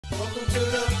Welcome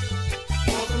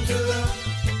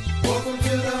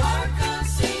to the Arca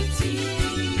City.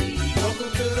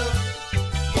 Welcome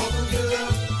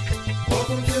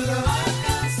to the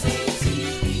Arca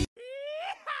City.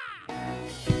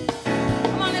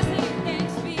 Come on, let's sing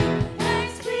it.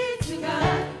 Thanks be to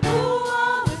God, who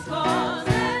always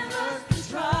causes us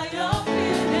to triumph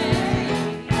in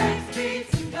Him. Thanks be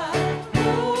to God, who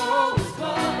always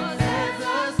causes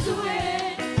us to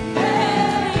win.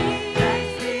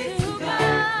 Thanks be to God,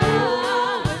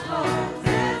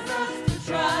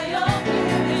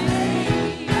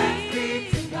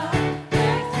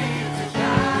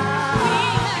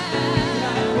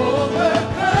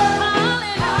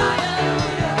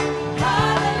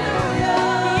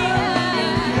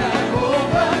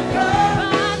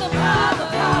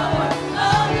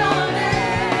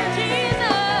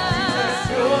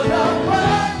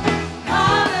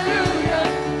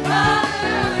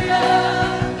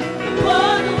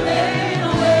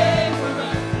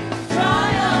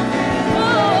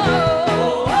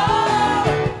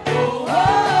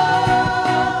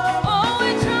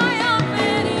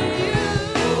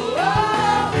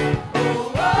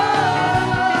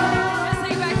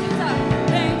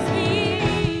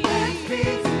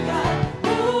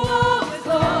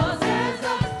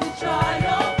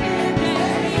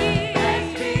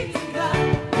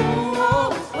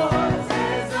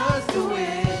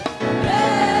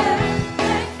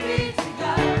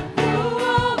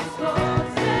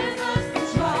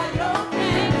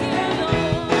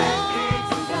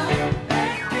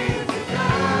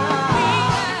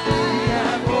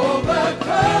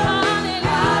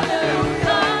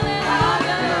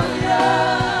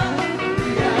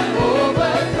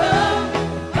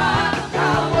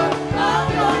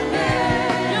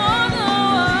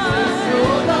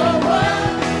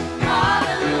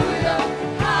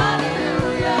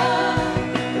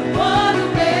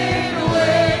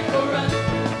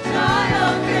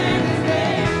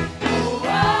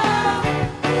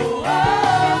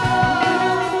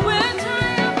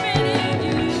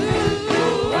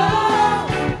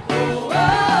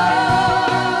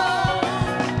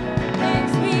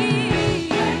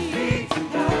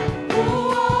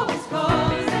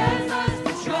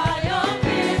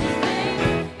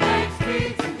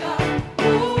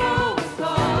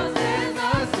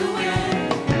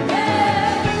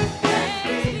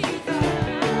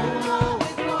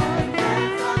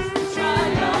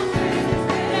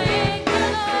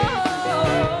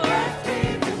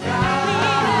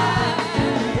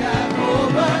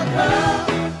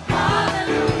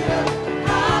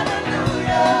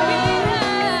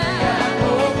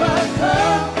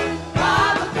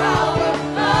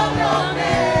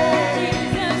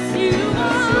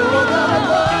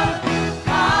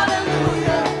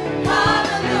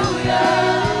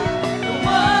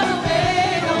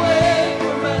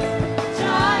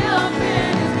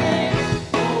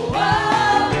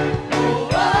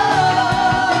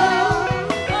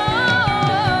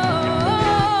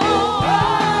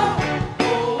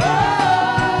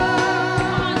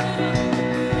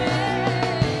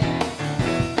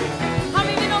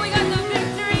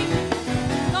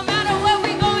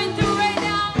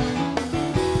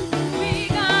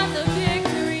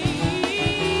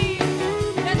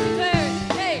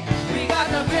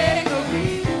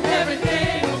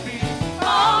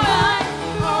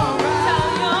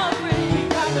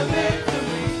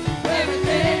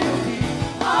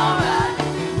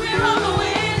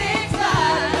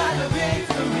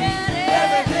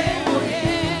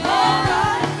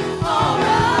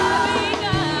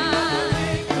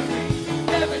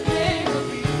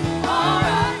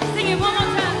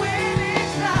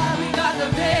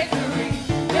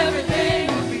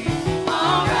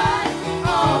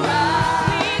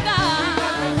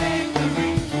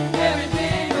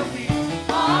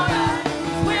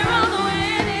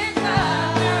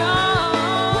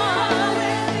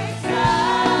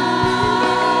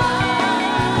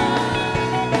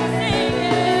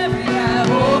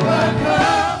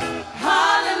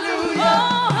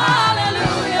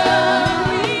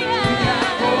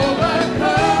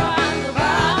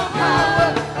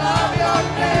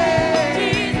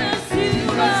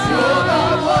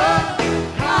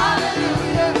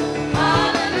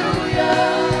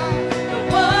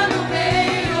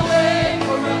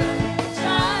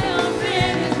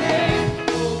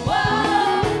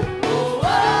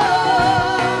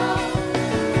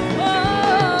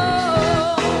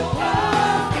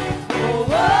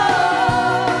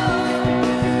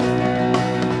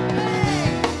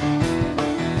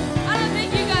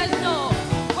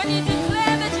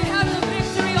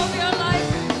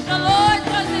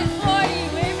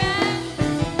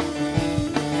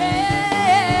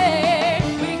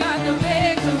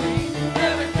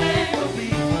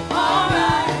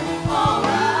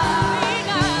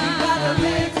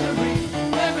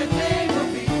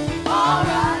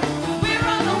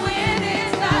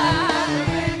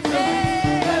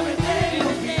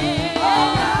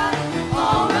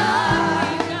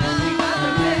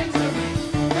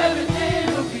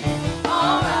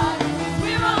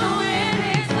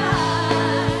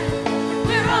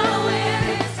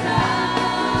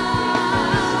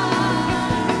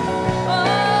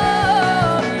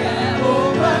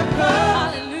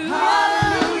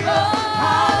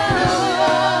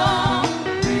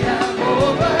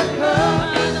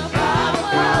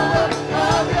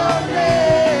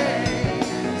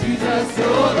 'cause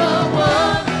you're the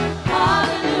one.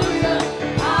 Hallelujah,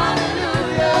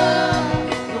 hallelujah.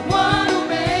 The one who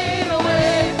made a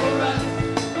way for us.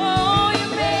 Oh, you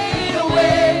made a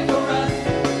way for us.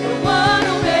 The one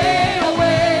who made a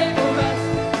way for us.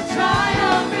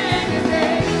 Triumph in his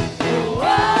name. Oh,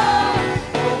 oh,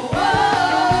 oh,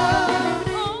 oh.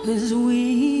 'Cause we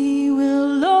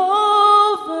will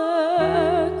overcome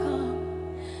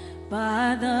by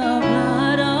the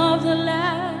blood of the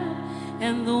Lamb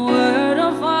and the word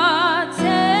of our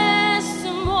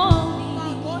testimony.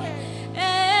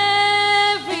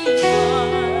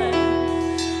 Everyone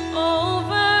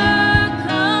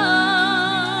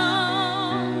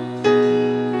overcome.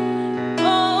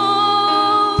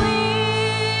 Oh, we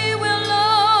will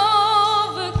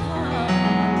overcome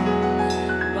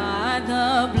by the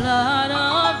blood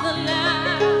of the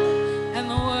Lamb and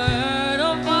the word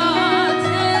of our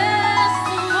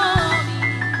testimony.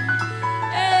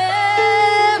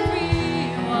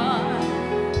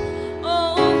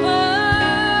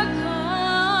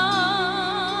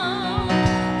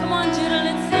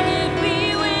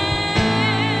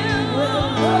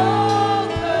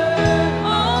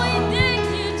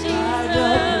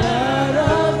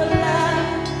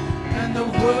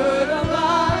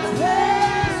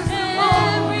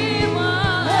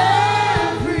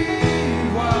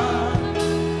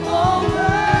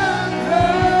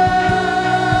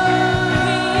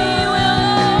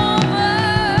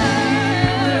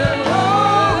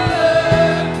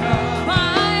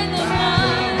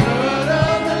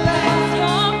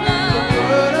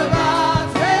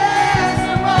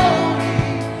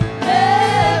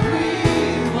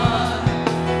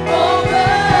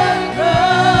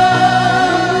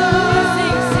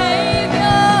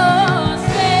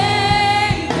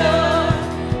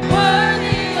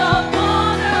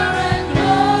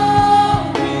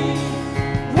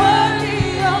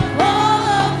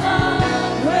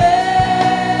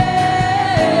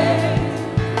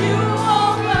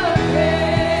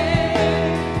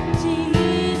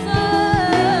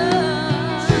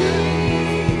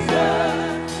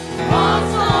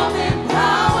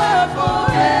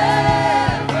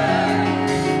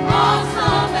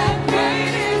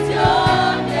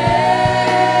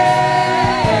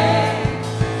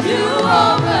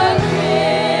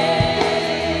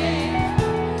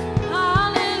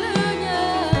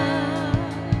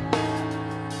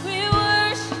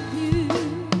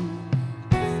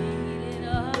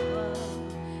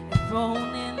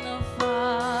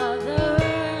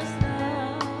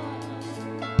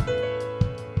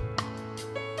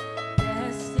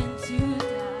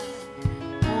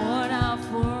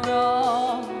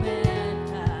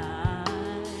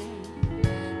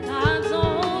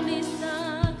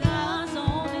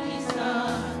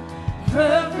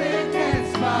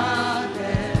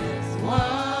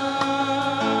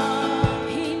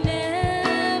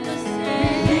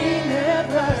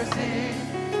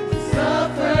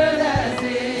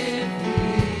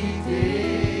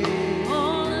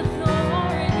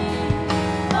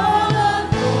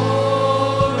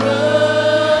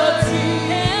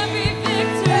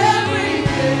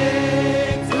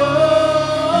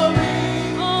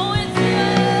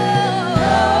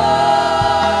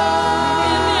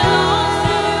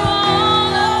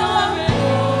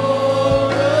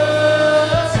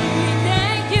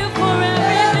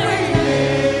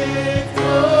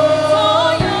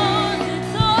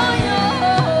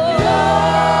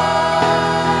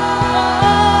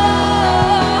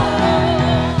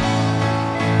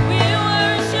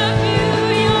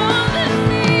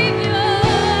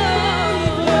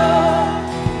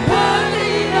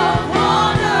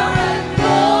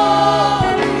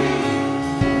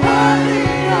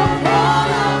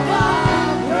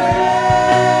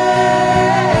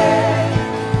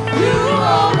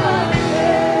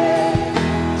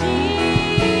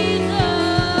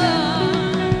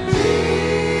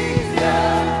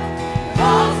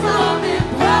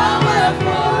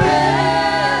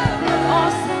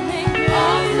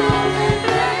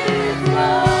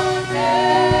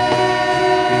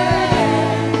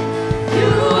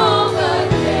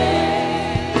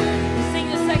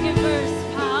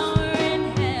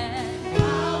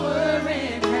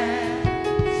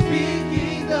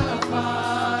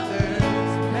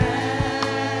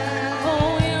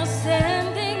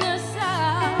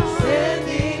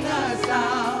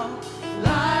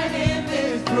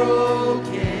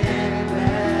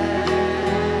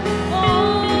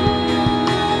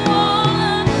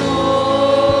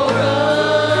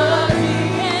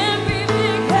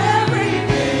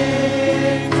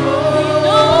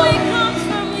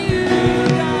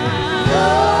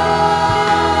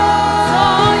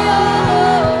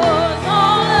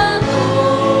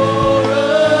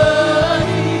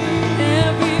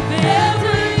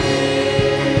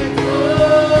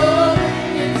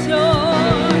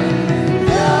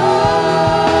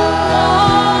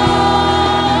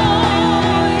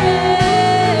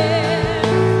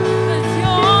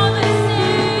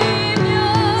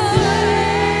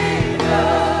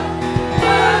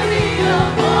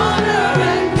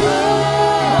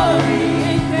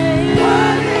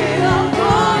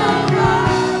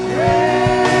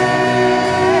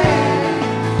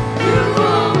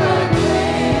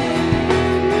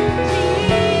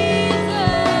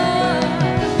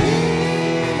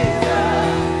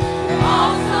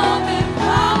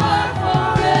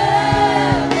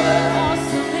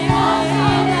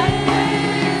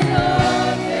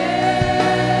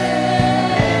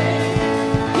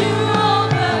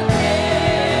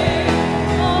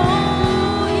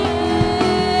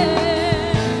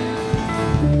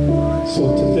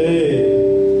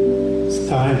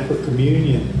 time for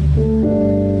communion.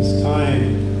 It's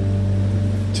time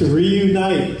to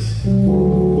reunite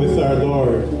with our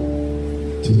Lord,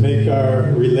 to make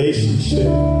our relationship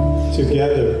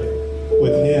together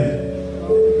with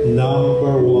Him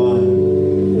number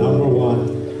one. Number one.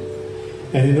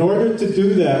 And in order to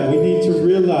do that, we need to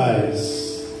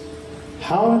realize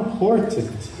how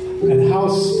important and how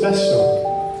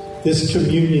special this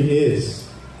communion is.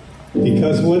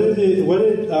 Because what it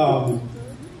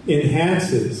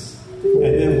enhances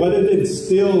and then what it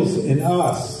instills in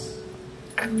us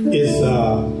is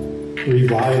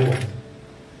revival.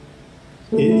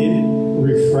 It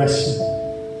refreshing.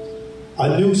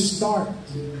 A new start.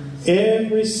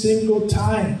 Every single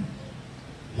time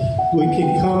we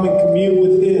can come and commune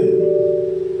with Him,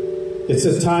 it's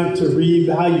a time to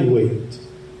reevaluate.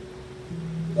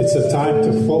 It's a time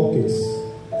to focus.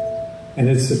 And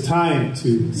it's a time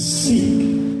to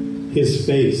seek His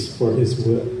face for His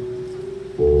will.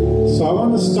 So I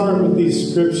want to start with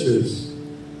these scriptures,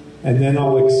 and then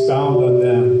I'll expound on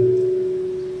them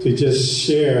to just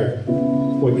share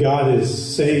what God is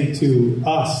saying to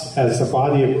us as the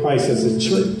body of Christ, as a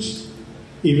church,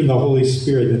 even the Holy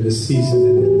Spirit in this season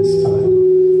and in this time.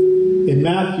 In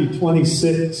Matthew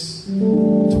 26,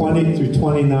 20 through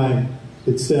 29,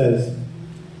 it says,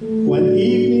 "When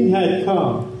evening had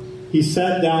come, He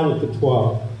sat down with the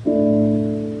 12.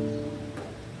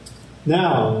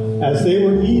 Now, as they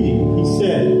were eating, He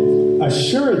said,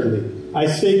 'Assuredly, I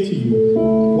say to you,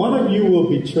 one of you will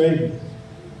betray me.'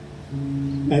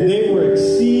 And they were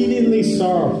exceedingly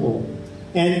sorrowful,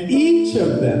 and each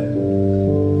of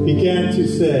them began to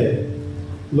say,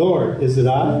 'Lord, is it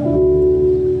I?'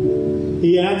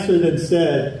 He answered and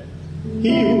said,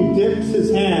 'He who dips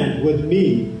his hand with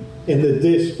me in the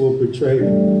dish will betray me.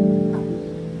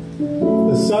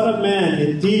 The Son of Man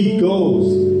indeed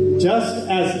goes just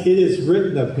as it is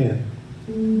written of him.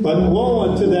 But woe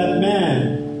unto that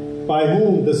man by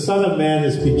whom the Son of Man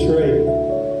is betrayed.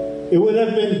 It would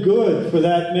have been good for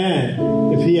that man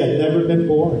if he had never been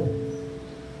born.'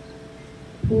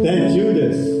 Then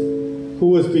Judas, who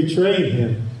was betraying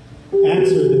Him,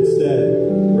 answered and said,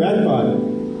 'Rabbi,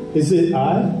 is it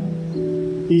I?'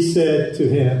 He said to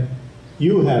him,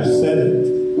 'You have said it.'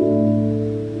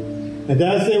 And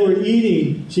as they were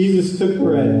eating, Jesus took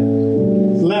bread,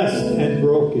 blessed and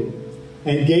broke it,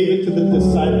 and gave it to the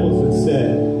disciples and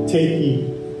said, 'Take, eat,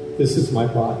 this is my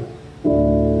body.'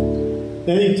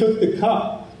 Then He took the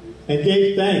cup and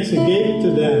gave thanks and gave it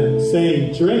to them,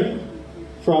 saying, 'Drink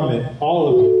from it, all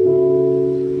of you.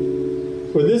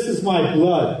 For this is my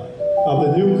blood of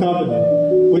the new covenant,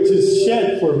 which is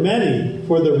shed for many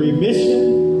for the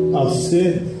remission of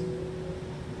sins.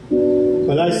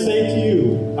 But I say to you,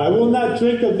 I will not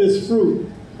drink of this fruit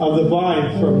of the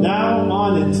vine from now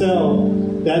on until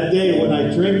that day when I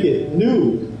drink it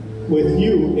new with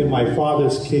you in my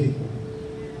Father's kingdom.'"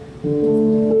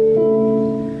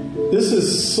 This is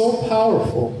so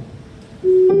powerful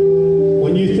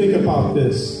when you think about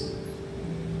this.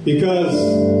 Because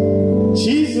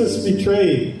Judas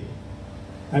betrayed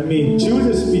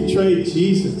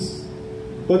Jesus.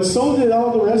 But so did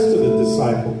all the rest of the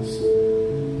disciples.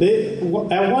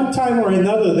 At one time or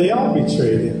another, they all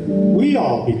betrayed Him. We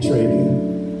all betrayed Him.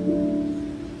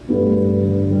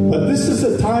 But this is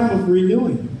a time of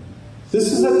renewing.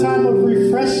 This is a time of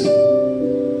refreshing.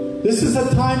 This is a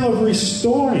time of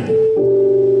restoring.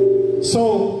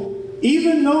 So,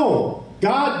 even though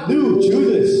God knew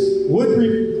Judas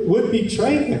would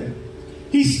betray Him,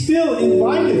 He still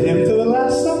invited him to the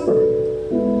Last Supper.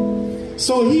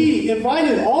 So He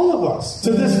invited all of us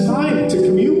to this time to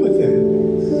commune with Him.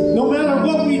 No matter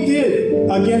what we did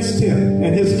against Him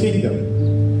and His kingdom,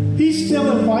 He still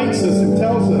invites us and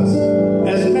tells us,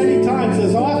 as many times,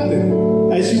 as often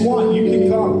as you want, you can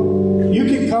come. You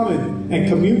can come and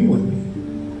commune with me.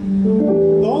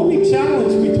 The only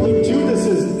challenge between Judas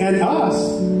and us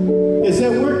is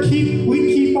that we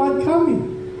keep on coming.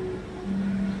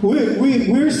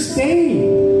 We're staying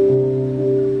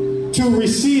to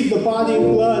receive the body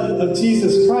and blood of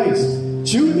Jesus Christ.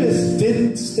 Judas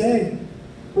didn't stay.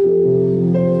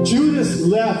 Judas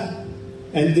left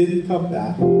and didn't come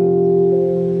back.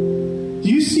 Do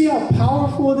you see how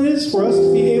powerful it is for us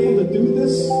to be able to do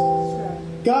this?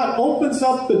 God opens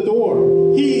up the door.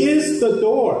 He is the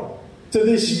door to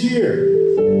this year,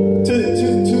 to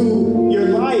your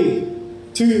life,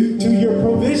 to your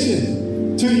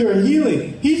provision, to your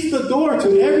healing. He's the door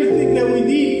to everything that we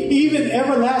need, even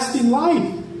everlasting life.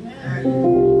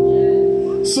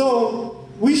 So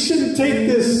we shouldn't take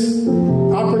this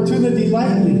opportunity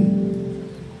lightly.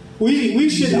 We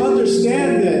should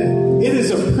understand that it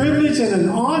is a privilege and an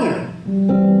honor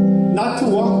not to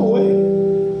walk away.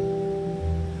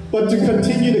 but to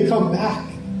continue to come back.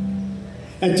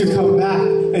 And to come back,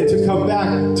 and to come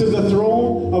back to the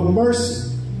throne of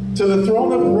mercy, to the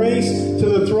throne of grace, to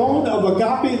the throne of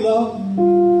agape love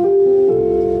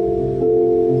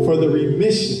for the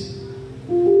remission.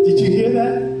 Did you hear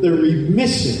that? The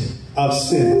remission of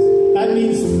sins. That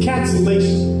means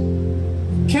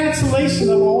cancellation. Cancellation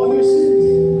of all your sins.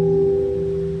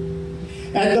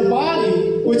 And the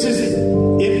body, which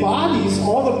embodies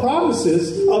all the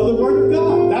promises of the Word of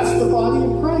God. That's the body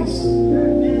of Christ.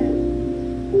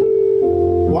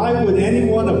 Why would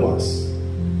any one of us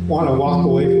want to walk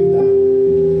away from that?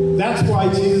 That's why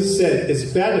Jesus said it's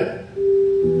better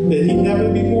that he never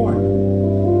be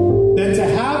born than to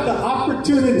have the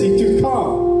opportunity to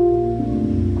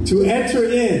come, to enter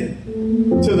in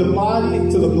to the body,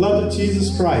 to the blood of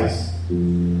Jesus Christ,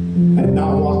 and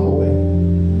not walk away.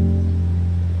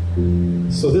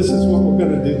 So this is what we're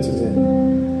going to do today.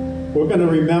 We're going to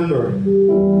remember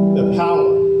the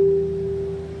power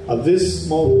of this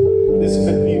moment, this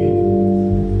communion.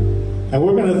 And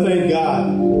we're going to thank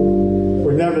God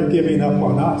for never giving up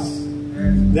on us,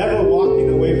 never walking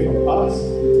away from us,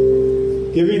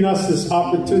 giving us this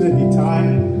opportunity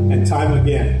time and time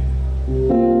again.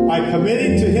 By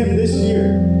committing to him this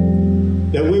year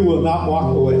that we will not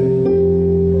walk away.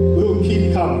 We will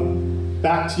keep coming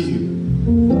back to you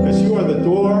because you are the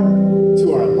door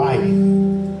to our life.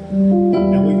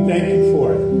 And we thank you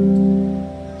for it.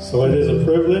 So it is a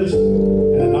privilege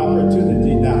and an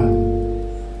opportunity now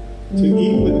to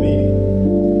eat with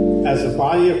me as the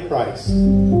body of Christ,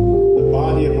 the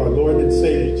body of our Lord and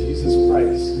Savior, Jesus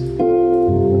Christ,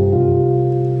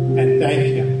 and thank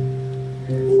him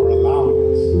for allowing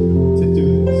us to do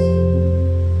this.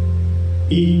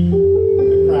 Eat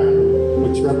the cracker,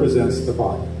 which represents the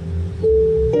body.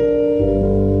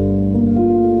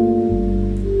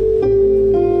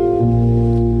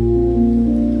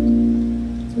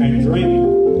 And drink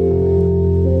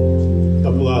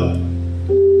the blood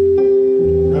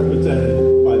represented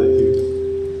by the juice.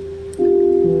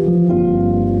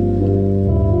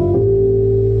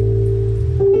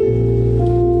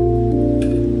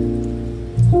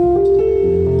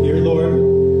 Dear Lord,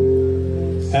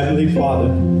 Heavenly Father,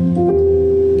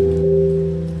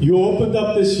 you opened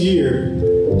up this year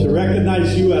to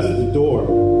recognize you as the door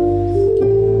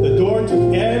to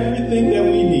everything that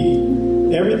we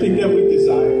need, everything that we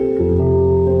desire,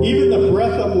 even the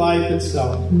breath of life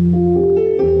itself.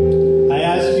 I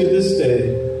ask you this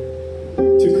day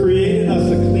to create in us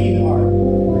a clean heart,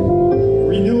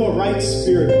 renew a right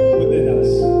spirit within us,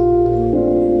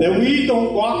 that we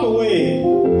don't walk away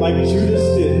like Judas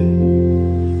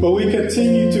did, but we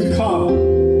continue to come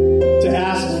to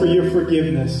ask for your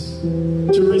forgiveness,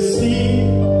 to receive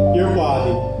your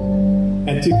body,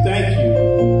 and to thank you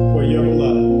for your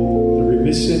blood, the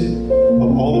remission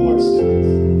of all of our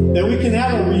sins. That we can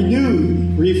have a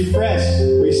renewed, refreshed,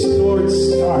 restored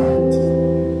start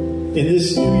in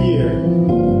this new year,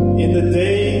 in the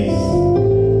days,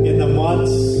 in the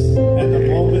months, and the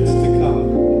moments to come.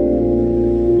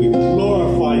 We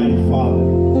glorify you, Father.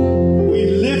 We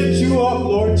lift you up,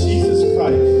 Lord Jesus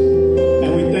Christ,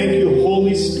 and we thank you,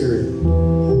 Holy Spirit,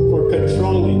 for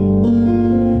controlling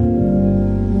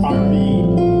our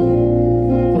being,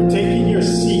 for taking your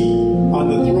seat on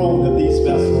the throne of these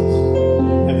vessels,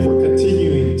 and for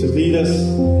continuing to lead us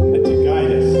and to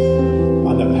guide us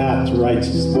on the path to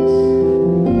righteousness.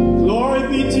 Glory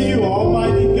be to you,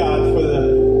 Almighty God, for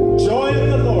the joy of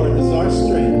the Lord is our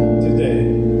strength today.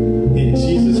 In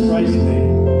Jesus Christ's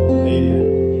name,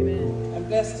 amen. I'm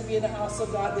blessed to be in the house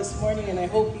of God this morning, and I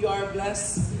hope you are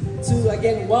blessed to,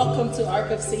 again, welcome to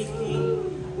Ark of Safety,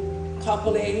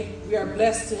 Kapolei. We are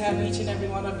blessed to have each and every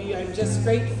one of you. I'm just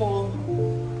grateful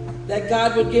that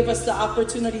God would give us the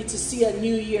opportunity to see a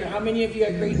new year. How many of you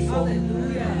are grateful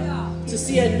to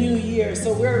see a new year?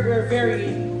 So we're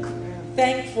very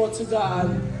thankful to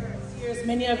God. As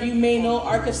many of you may know,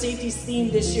 Ark of Safety's theme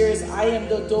this year is I am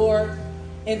the door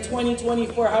in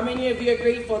 2024. How many of you are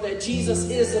grateful that Jesus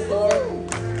is the door?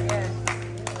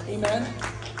 Amen.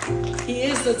 He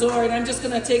is the door, and I'm just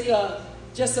going to take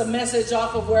just a message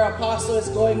off of where Apostle is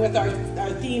going with our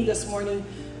theme this morning.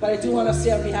 But I do want to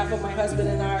say on behalf of my husband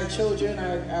and our children,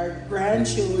 our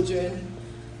grandchildren,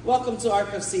 welcome to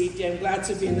Ark of Safety. I'm glad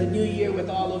to be in the new year with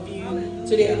all of you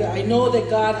today. I know that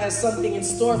God has something in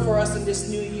store for us in this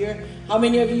new year. How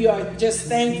many of you are just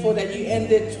thankful that you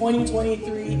ended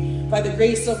 2023 by the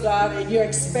grace of God, and you're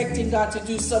expecting God to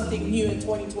do something new in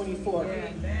 2024?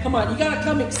 Come on, you got to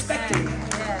come expecting.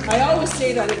 I always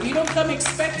say that if you don't come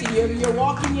expecting, you're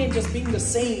walking in just being the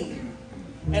same.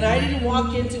 And I didn't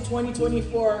walk into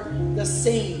 2024 the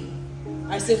same.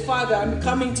 I said, Father, I'm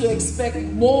coming to expect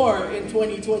more in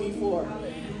 2024.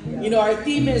 You know, our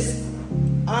theme is,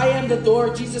 I am the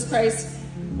door. Jesus Christ,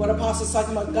 what Apostle's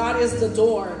talking about, God is the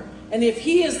door. And if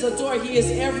He is the door, He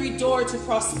is every door to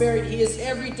prosperity. He is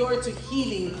every door to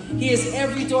healing. He is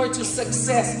every door to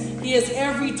success. He is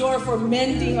every door for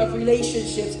mending of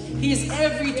relationships. He is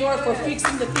every door for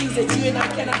fixing the things that you and I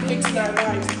cannot fix in our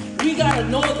lives. We got to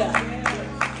know that.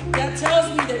 That tells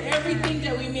me that everything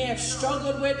that we may have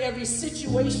struggled with, every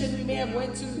situation we may have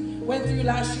went through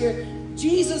last year,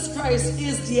 Jesus Christ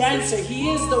is the answer.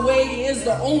 He is the way. He is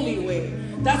the only way.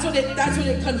 That's what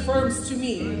it confirms to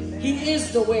me. He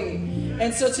is the way.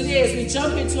 And so today, as we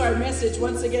jump into our message,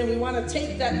 once again, we want to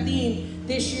take that theme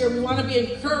this year. We want to be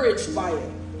encouraged by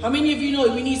it. How many of you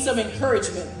know we need some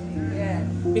encouragement? Yeah.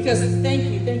 Because thank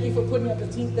you for putting up the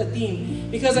theme.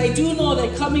 Because I do know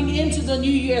that coming into the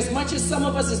new year, as much as some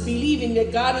of us is believing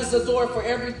that God is the door for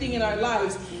everything in our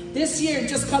lives, this year,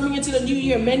 just coming into the new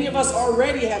year, many of us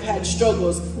already have had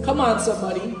struggles. Come on,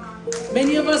 somebody.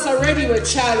 Many of us already were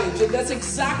challenged, and that's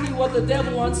exactly what the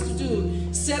devil wants to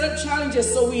do. Set up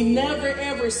challenges so we never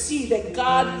ever see that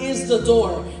God is the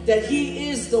door, that He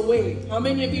is the way. How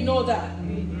many of you know that?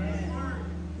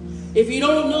 If you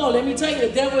don't know, let me tell you,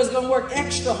 the devil is going to work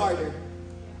extra harder.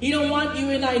 He don't want you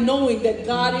and I knowing that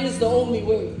God is the only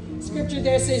way. Scripture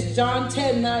there says, John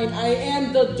 10:9, I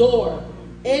am the door.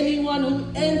 Anyone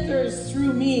who enters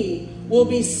through me will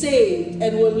be saved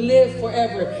and will live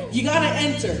forever. You got to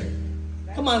enter.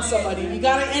 Come on, somebody. You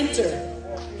got to enter.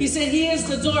 He said He is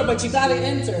the door, but you got to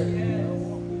enter.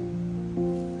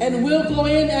 And we'll go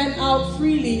in and out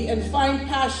freely and find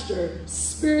pasture,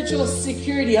 spiritual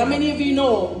security. How many of you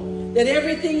know that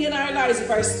everything in our lives, if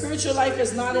our spiritual life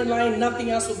is not in line, nothing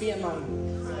else will be in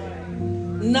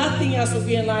line? Nothing else will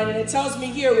be in line. And it tells me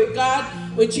here, with God,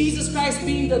 with Jesus Christ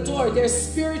being the door, there's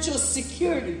spiritual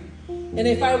security. And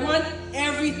if I want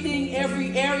everything,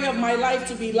 every area of my life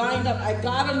to be lined up, I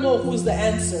gotta know who's the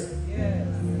answer.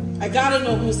 I gotta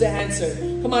know who's the answer.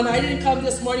 Come on, I didn't come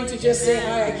this morning to just say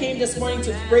hi. I came this morning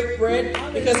to break bread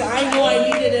because I know I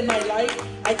need it in my life.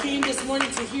 I came this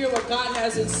morning to hear what God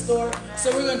has in store.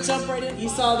 So we're gonna jump right in. You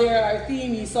saw there our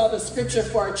theme. You saw the scripture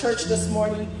for our church this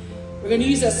morning. We're gonna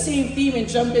use that same theme and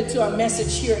jump into our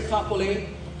message here at Kapolei.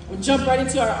 We'll jump right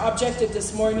into our objective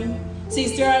this morning. It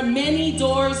says there are many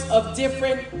doors of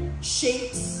different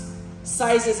shapes,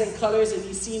 sizes, and colors, and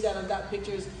you've seen that on that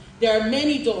pictures. There are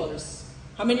many doors.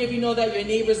 How many of you know that your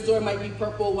neighbor's door might be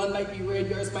purple, one might be red,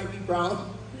 yours might be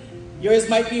brown, yours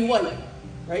might be white,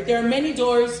 right? There are many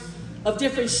doors of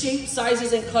different shapes,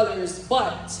 sizes, and colors,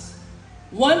 but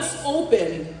once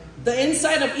opened, the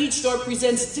inside of each door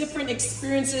presents different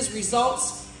experiences,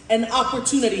 results, and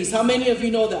opportunities. How many of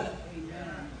you know that?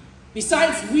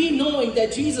 Besides we knowing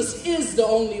that Jesus is the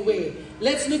only way,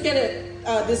 let's look at it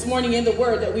this morning in the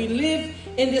Word, that we live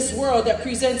in this world that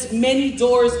presents many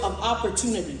doors of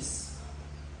opportunities.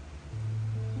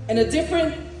 And the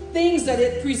different things that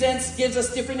it presents gives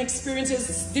us different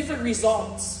experiences, different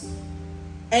results.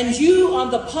 And you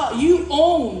own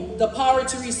the power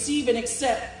to receive and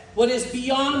accept what is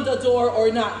beyond the door or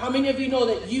not. How many of you know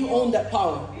that you own that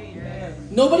power?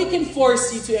 Nobody can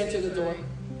force you to enter the door.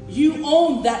 You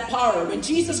own that power. When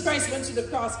Jesus Christ went to the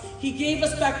cross, He gave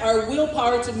us back our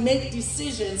willpower to make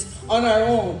decisions on our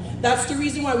own. That's the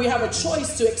reason why we have a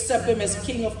choice to accept Him as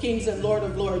King of Kings and Lord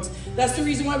of Lords. That's the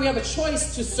reason why we have a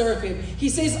choice to serve Him. He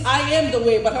says, I am the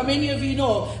way. But how many of you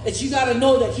know that you got to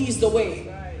know that He's the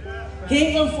way? He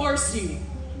ain't going to force you.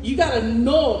 You got to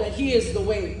know that He is the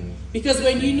way. Because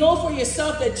when you know for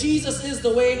yourself that Jesus is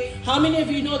the way, how many of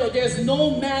you know that there's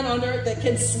no man on earth that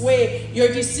can sway your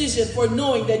decision for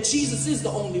knowing that Jesus is the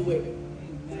only way?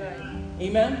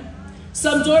 Amen?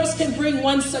 Some doors can bring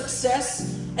one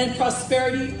success and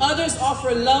prosperity. Others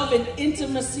offer love and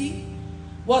intimacy,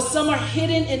 while some are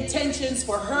hidden intentions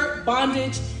for hurt,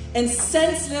 bondage, and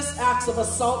senseless acts of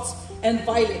assault and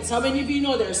violence. How many of you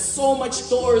know there's so much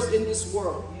doors in this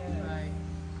world?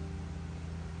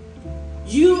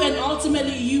 You and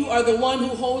ultimately you are the one who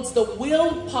holds the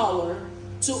willpower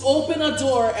to open a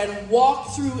door and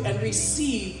walk through and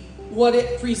receive what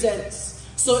it presents.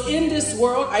 So in this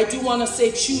world, I do want to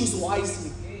say choose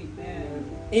wisely. Amen.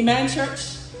 Amen,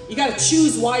 church? You got to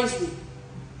choose wisely.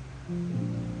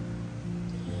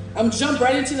 I'm jump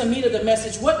right into the meat of the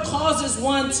message. What causes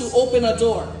one to open a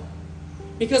door?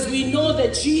 Because we know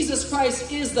that Jesus Christ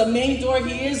is the main door.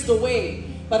 He is the way.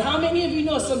 But how many of you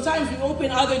know sometimes we open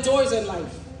other doors in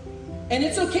life? And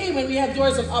it's okay when we have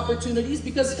doors of opportunities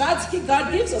because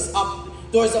God gives us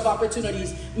doors of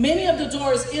opportunities. Many of the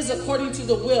doors is according to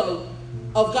the will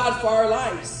of God for our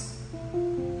lives.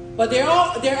 But there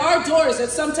are doors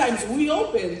that sometimes we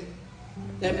open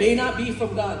that may not be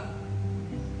from God.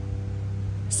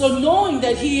 So knowing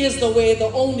that He is the way, the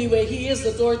only way, He is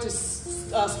the door to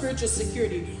spiritual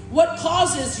security, what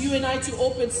causes you and I to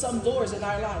open some doors in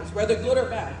our lives, whether good or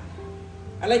bad?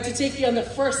 I'd like to take you on the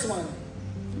first one.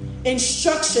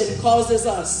 Instruction causes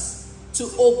us to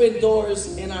open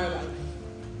doors in our life.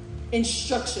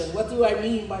 Instruction. What do I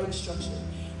mean by instruction?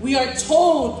 We are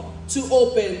told to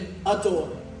open a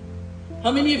door. How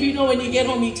many of you know when you get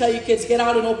home, you tell your kids, get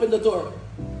out and open the door?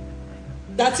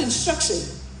 That's instruction.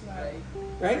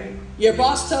 Right? Your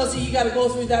boss tells you, you got to go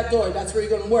through that door. That's where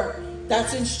you're going to work.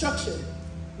 That's instruction.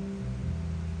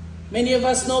 Many of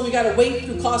us know we got to wait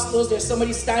through Costco's. There's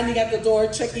somebody standing at the door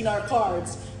checking our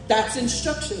cards. That's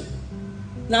instruction.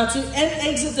 Now, to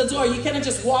exit the door, you cannot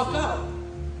just walk out.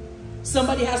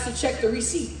 Somebody has to check the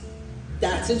receipt.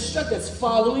 That's instruction. That's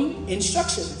following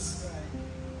instructions.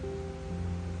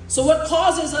 So what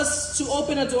causes us to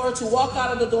open a door, to walk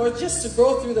out of the door, just to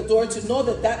go through the door, to know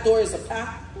that that door is a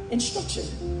path? Instruction.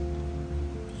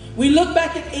 We look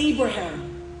back at Abraham.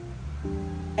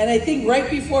 And I think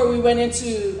right before we went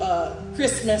into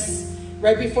Christmas,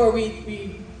 right before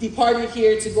we departed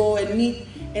here to go and meet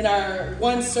in our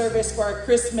one service for our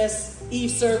Christmas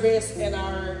Eve service and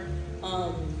our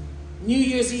New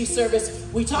Year's Eve service,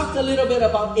 we talked a little bit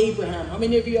about Abraham. How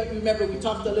many of you remember we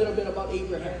talked a little bit about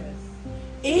Abraham?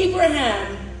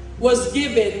 Abraham was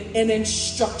given an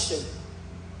instruction.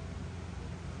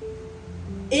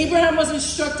 Abraham was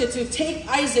instructed to take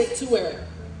Isaac to where?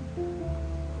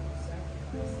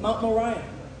 Mount Moriah.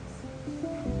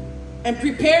 And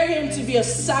prepare him to be a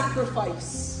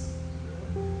sacrifice.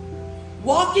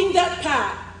 Walking that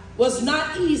path was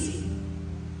not easy.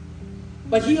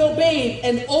 But he obeyed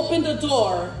and opened the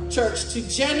door, church, to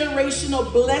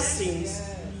generational blessings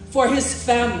for his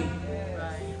family.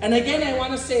 And again, I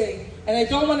want to say, and I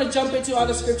don't want to jump into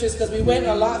other scriptures because we went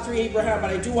a lot through Abraham,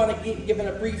 but I do want to give it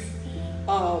a brief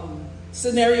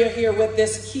scenario here with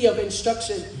this key of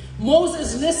instruction.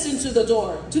 Moses listened to the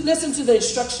door, to listen to the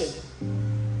instruction.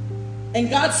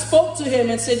 And God spoke to him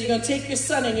and said, you're going to take your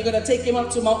son and you're going to take him up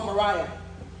to Mount Moriah.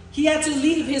 He had to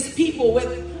leave his people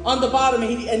on the bottom,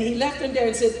 and he left them there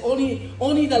and said,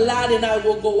 only the lad and I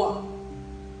will go up.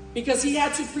 Because he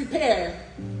had to prepare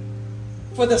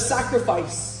for the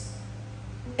sacrifice.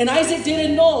 And Isaac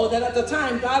didn't know that at the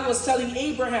time God was telling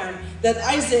Abraham that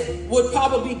Isaac would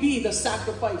probably be the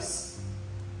sacrifice.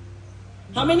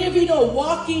 How many of you know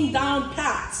walking down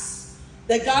paths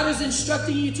that God is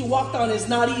instructing you to walk down is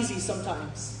not easy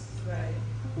sometimes?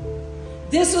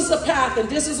 This was a path and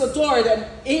this is a door that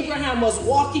Abraham was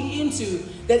walking into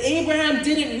that Abraham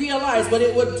didn't realize what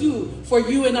it would do for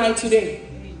you and I today.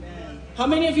 Amen. How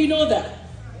many of you know that?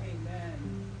 Amen.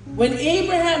 When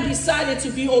Abraham decided to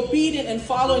be obedient and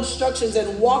follow instructions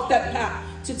and walk that path,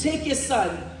 to take his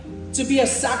son, to be a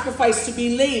sacrifice, to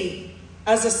be laid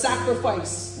as a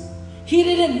sacrifice, he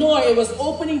didn't know it was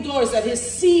opening doors that his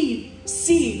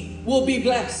seed will be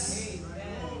blessed.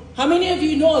 How many of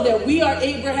you know that we are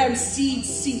Abraham's seed?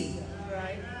 See,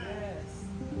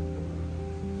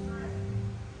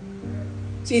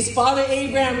 his father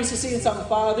Abraham used to sing a song,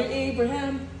 Father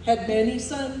Abraham had many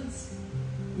sons.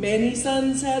 Many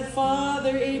sons had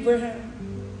Father Abraham.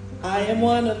 I am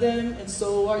one of them, and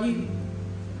so are you.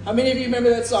 How many of you remember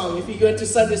that song if you went to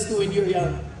Sunday school when you were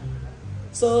young?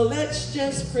 So let's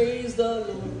just praise the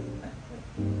Lord.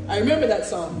 I remember that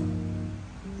song.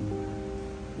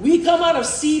 We come out of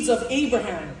seeds of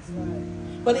Abraham.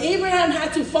 But Abraham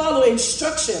had to follow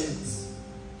instructions.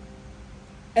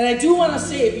 And I do want to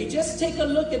say, if you just take a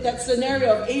look at that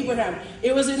scenario of Abraham,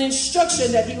 it was an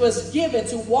instruction that he was given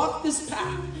to walk this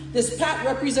path. This path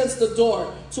represents the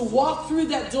door. To walk through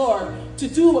that door, to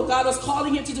do what God was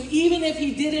calling him to do, even if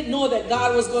he didn't know that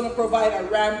God was going to provide a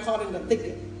ram caught in the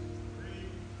thicket.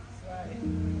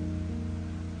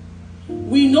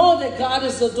 We know that God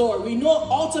is the door. We know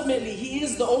ultimately He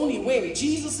is the only way.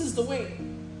 Jesus is the way.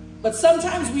 But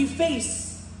sometimes we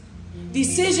face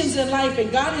decisions in life and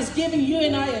God is giving you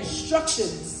and I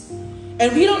instructions.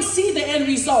 And we don't see the end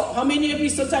result. How many of you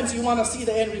sometimes you want to see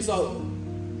the end result?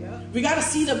 Yeah. We got to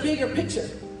see the bigger picture.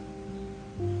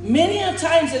 Many of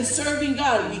times in serving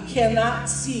God, we cannot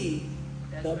see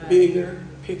the bigger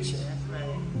picture.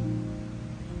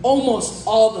 Almost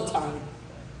all the time.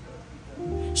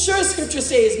 Sure, scripture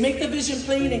says, make the vision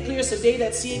plain and clear so they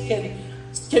that see it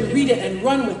can read it and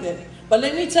run with it. But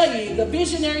let me tell you, the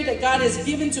visionary that God has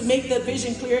given to make the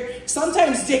vision clear,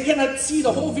 sometimes they cannot see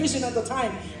the whole vision at the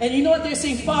time. And you know what they're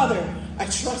saying? Father, I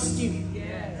trust you.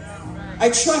 Yeah, that's right. I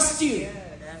trust you. Yeah,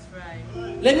 that's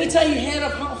right. Let me tell you, head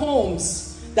of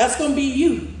homes, that's going to be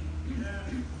you.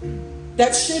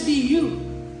 That should be you.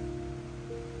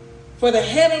 For the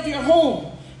head of your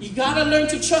home, you got to learn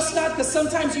to trust God, because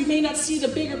sometimes you may not see the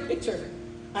bigger picture.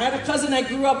 I had a cousin I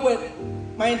grew up with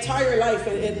my entire life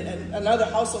in another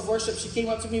house of worship. She came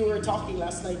up to me, we were talking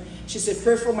last night. She said,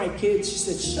 pray for my kids. She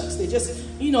said, shucks, they just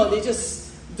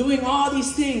doing all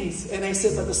these things. And I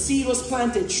said, but the seed was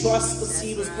planted. Trust the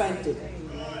seed was planted.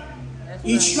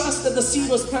 You trust that the seed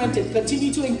was planted.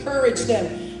 Continue to encourage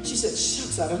them. She said,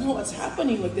 shucks, I don't know what's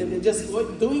happening with them. They're just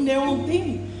doing their own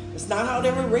thing. It's not how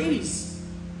they were raised.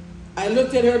 I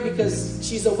looked at her because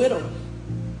she's a widow.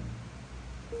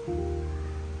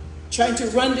 Trying to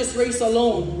run this race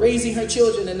alone, raising her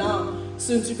children, and now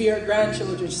soon to be her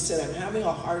grandchildren. She said, I'm having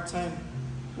a hard time.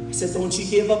 I said, don't you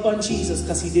give up on Jesus,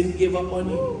 because he didn't give up on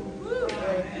you.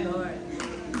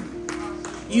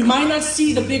 You might not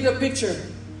see the bigger picture.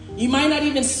 You might not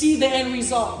even see the end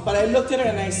result. But I looked at her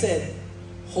and I said,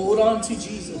 hold on to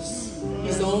Jesus.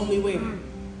 He's the only way.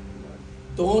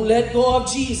 Don't let go of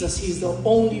Jesus. He's the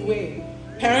only way.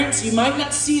 Parents, you might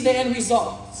not see the end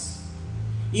results.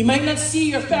 You might not see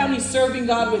your family serving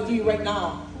God with you right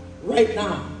now. Right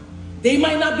now. They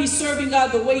might not be serving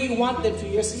God the way you want them to.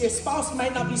 Your spouse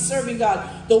might not be serving God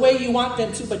the way you want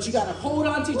them to. But you got to hold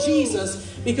on to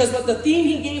Jesus, because what the theme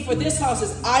he gave for this house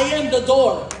is, I am the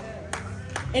door.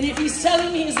 And if he's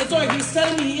telling me he's the door, he's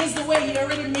telling me he is the way. He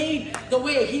already made the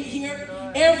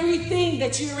way. Everything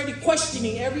that you're already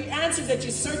questioning, every answer that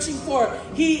you're searching for,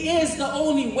 he is the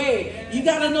only way. You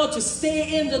got to know to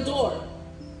stay in the door.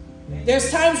 There's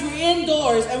times we're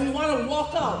indoors and we want to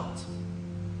walk out.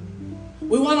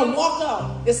 We want to walk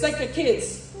out. It's like the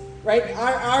kids, right?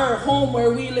 Our home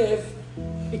where we live,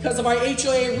 because of our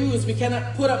HOA rules, we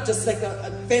cannot put up just like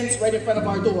a fence right in front of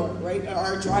our door, right?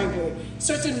 Our driveway.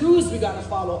 Certain rules we got to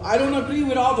follow. I don't agree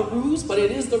with all the rules, but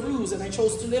it is the rules, and I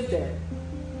chose to live there.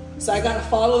 So I got to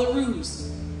follow the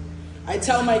rules. I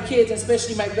tell my kids,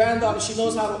 especially my granddaughter, she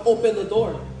knows how to open the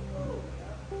door.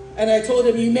 And I told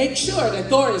them, you make sure the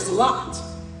door is locked.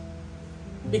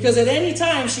 Because at any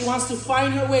time, she wants to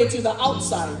find her way to the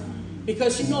outside.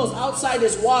 Because she knows outside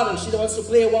is water. She wants to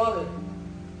play water.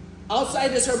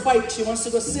 Outside is her bike. She wants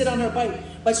to go sit on her bike.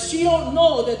 But she don't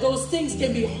know that those things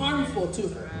can be harmful to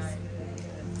her.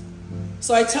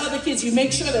 So I tell the kids, you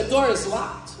make sure the door is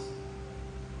locked.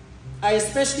 I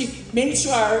especially made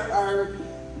sure our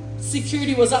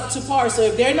security was up to par. So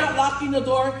if they're not locking the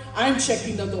door, I'm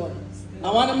checking the door.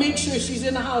 I want to make sure she's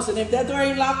in the house. And if that door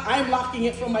ain't locked, I'm locking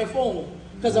it from my phone.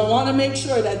 Because I want to make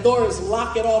sure that door is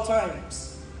locked at all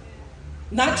times.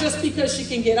 Not just because she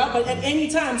can get out, but at any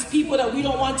times, people that we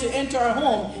don't want to enter our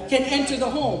home can enter the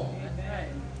home.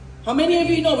 How many of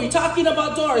you know we're talking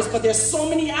about doors, but there's so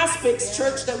many aspects,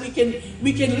 church, that we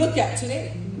can look at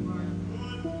today.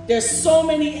 There's so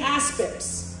many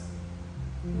aspects.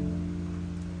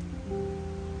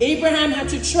 Abraham had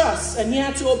to trust and he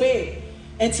had to obey.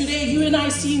 And today you and I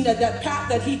seen that path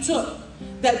that he took,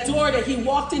 that door that he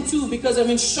walked into because of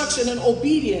instruction and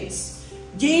obedience,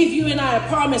 gave you and I a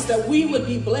promise that we would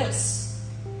be blessed.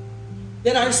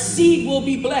 That our seed will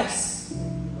be blessed.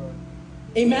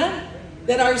 Amen?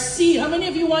 That our seed, how many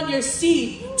of you want your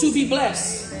seed to be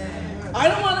blessed? I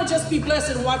don't want to just be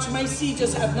blessed and watch my seed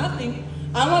just have nothing.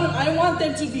 I want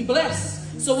them to be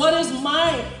blessed. So what am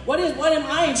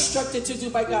I instructed to do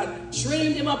by God?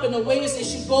 Train them up in the ways they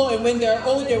should go, and when they're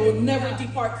old, they will never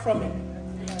depart from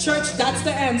it. Church, that's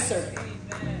the answer.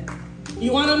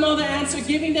 You want to know the answer?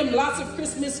 Giving them lots of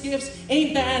Christmas gifts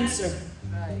ain't the answer.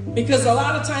 Because a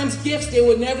lot of times gifts, they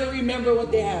will never remember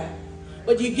what they had.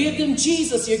 But you give them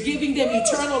Jesus, you're giving them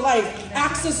eternal life,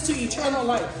 access to eternal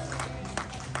life.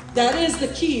 That is the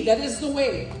key. That is the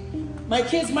way. My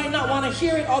kids might not want to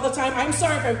hear it all the time. I'm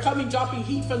sorry if I'm dropping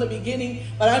heat from the beginning,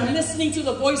 but I'm listening to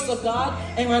the voice of God,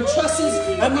 and I'm going to trust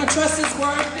His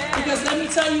word. Because let me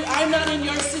tell you, I'm not in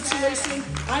your situation.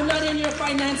 I'm not in your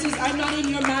finances. I'm not in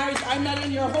your marriage. I'm not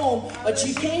in your home. But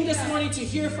you came this morning to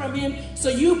hear from Him. So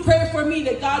you pray for me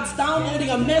that God's downloading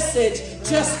a message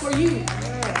just for you.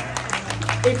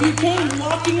 If you came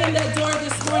walking in that door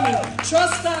this morning,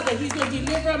 trust God that He's going to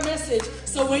deliver a message.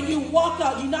 So when you walk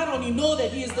out, you not only know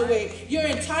that He is the way, your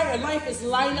entire life is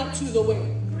lined up to the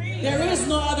way. There is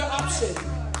no other option.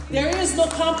 There is no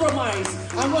compromise.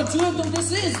 I'm going to do it, though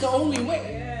this is the only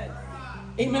way.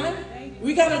 Amen?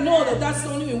 We got to know that that's the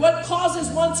only way. What causes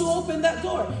one to open that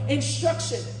door?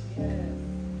 Instruction.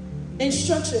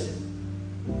 Instruction.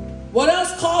 What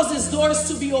else causes doors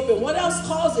to be open? What else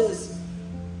causes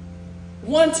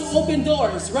one to open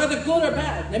doors, whether good or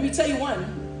bad? Let me tell you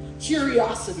one.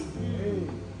 Curiosity.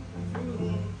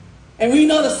 And we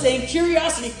know the saying,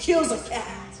 curiosity kills a cat.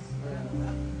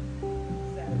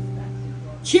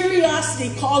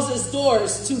 Curiosity causes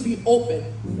doors to be open.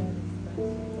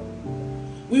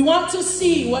 We want to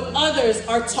see what others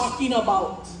are talking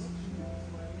about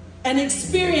and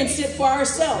experience it for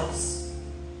ourselves.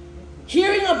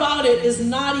 Hearing about it is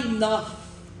not enough.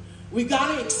 We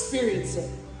got to experience it.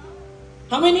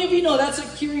 How many of you know that's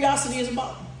what curiosity is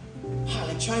about?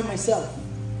 I try it myself.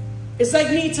 It's like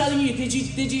me telling you, did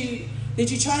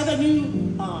you try the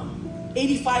new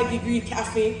 85-degree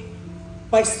cafe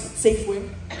by Safeway?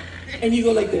 And you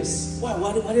go like this. Wow,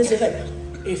 what is it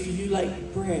like? If you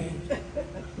like bread.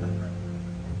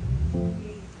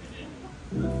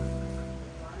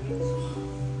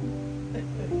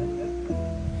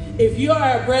 If you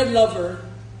are a bread lover,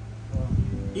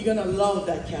 you're gonna love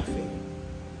that cafe.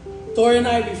 Thor and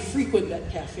I, we frequent that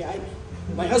cafe.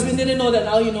 My husband didn't know that,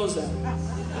 now he knows that.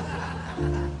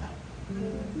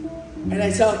 And I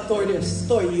tell Thor this,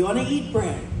 Thor, you wanna eat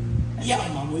bread? Yeah,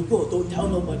 Mom, we go, don't tell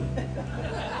nobody.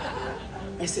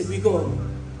 I said, we go,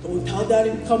 don't tell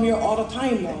Daddy we come here all the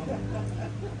time now.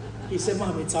 He said,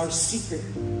 Mom, it's our secret.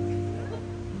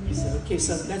 I said, okay,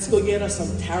 son, let's go get us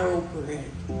some taro bread.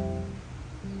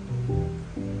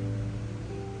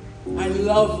 I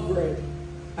love bread.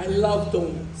 I love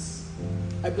donuts.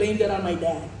 I blame that on my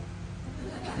dad.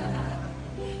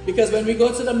 Because when we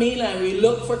go to the mainland, we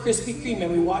look for Krispy Kreme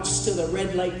and we watch till the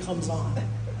red light comes on.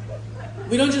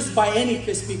 We don't just buy any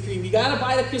Krispy Kreme. You gotta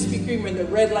buy the Krispy Kreme when the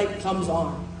red light comes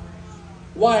on.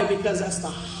 Why? Because that's the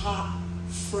hot,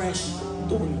 fresh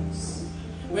donuts.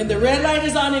 When the red light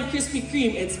is on in Krispy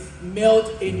Kreme, it's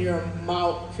melt in your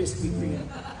mouth Krispy Kreme.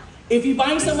 If you're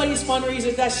buying somebody's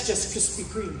fundraiser, that's just Krispy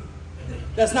Kreme.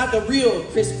 That's not the real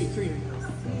Krispy Kreme.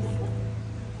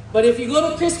 But if you go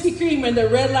to Krispy Kreme when the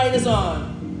red light is on,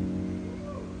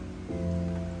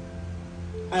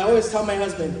 I always tell my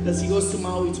husband, because he goes to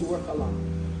Maui to work a lot,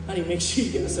 honey, make sure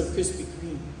you get us some Krispy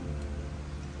Kreme.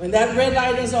 When that red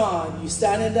light is on, you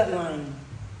stand in that line,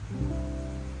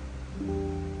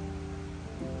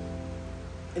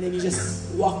 and then you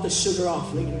just walk the sugar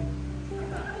off later.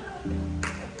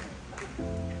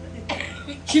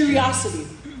 Curiosity.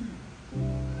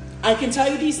 I can tell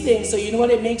you these things, so you know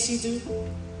what it makes you do?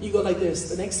 You go like this.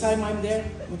 The next time I'm there,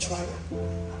 I'm going to try it.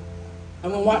 I'm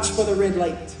going to watch for the red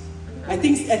light. I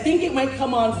think it might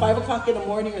come on 5 o'clock in the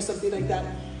morning or something like that.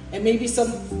 And maybe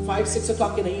some 5, 6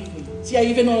 o'clock in the evening. See, I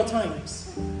even know the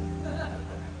times.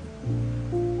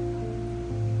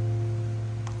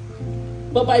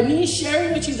 But by me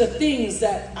sharing with you the things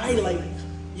that I like,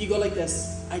 you go like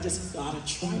this. I just got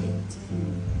to try it.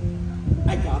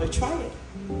 I got to try it.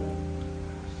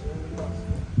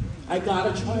 I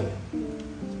got to try it.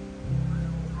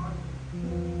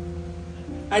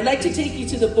 I'd like to take you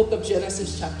to the book of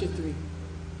Genesis chapter 3.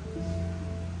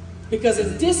 Because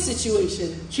in this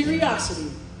situation,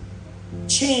 curiosity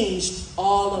changed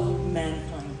all of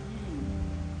mankind.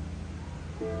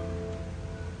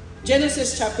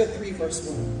 Genesis chapter 3 verse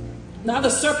 1. Now the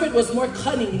serpent was more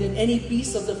cunning than any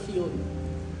beast of the field,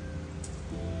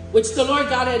 which the Lord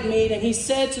God had made, and he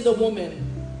said to the woman,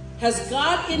 has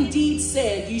God indeed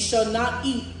said, you shall not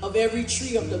eat of every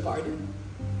tree of the garden?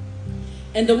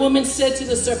 And the woman said to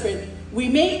the serpent, we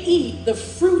may eat the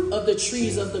fruit of the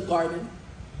trees of the garden,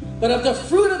 but of the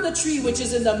fruit of the tree which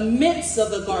is in the midst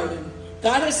of the garden,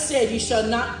 God has said, you shall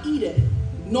not eat it,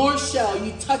 nor shall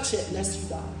you touch it, lest you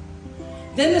die.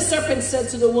 Then the serpent said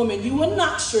to the woman, you will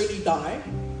not surely die.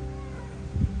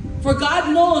 For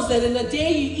God knows that in the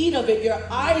day you eat of it, your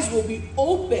eyes will be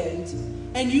opened,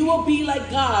 and you will be like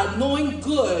God, knowing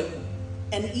good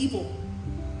and evil.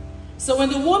 So when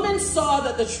the woman saw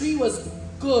that the tree was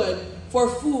good for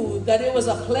food, that it was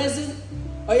pleasant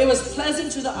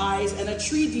to the eyes, and a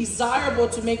tree desirable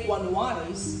to make one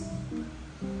wise,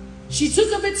 she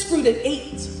took of its fruit and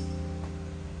ate.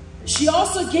 She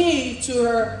also gave to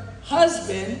her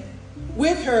husband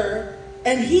with her,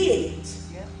 and he ate.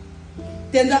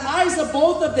 Then the eyes of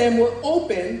both of them were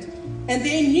opened, and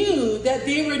they knew that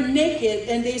they were naked,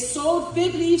 and they sewed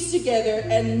fig leaves together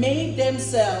and made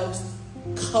themselves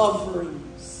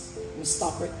coverings. We'll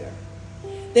stop right there.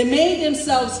 They made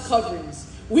themselves coverings.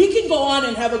 We can go on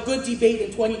and have a good debate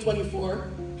in 2024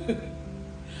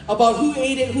 about who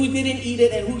ate it, who didn't eat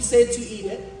it, and who said to eat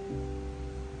it.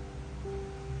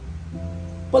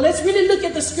 But let's really look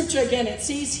at the scripture again. It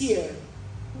says here,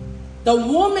 the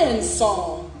woman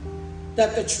saw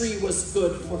that the tree was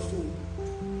good for food.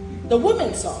 The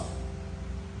woman saw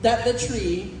that the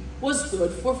tree was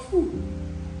good for food.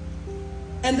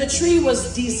 And the tree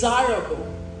was desirable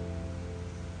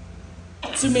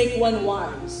to make one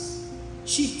wise.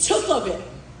 She took of it.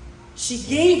 She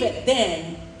gave it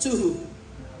then to who?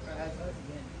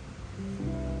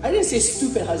 I didn't say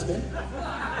stupid husband.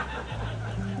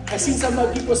 I seen some of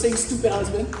my people saying stupid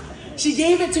husband. She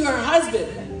gave it to her husband.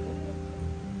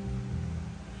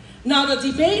 Now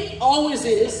the debate always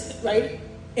is, right,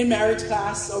 in marriage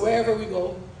class or wherever we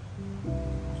go,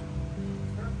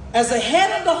 as the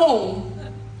head of the home,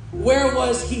 where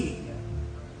was he?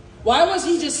 Why was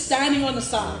he just standing on the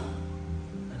side?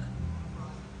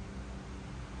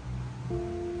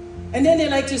 And then they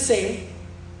like to say,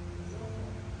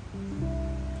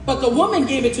 but the woman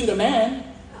gave it to the man.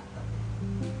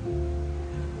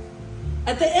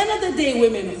 At the end of the day,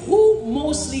 women, who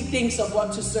mostly thinks of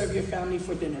what to serve your family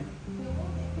for dinner?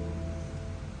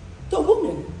 The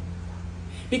woman.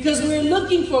 Because we're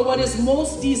looking for what is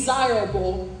most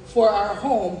desirable for our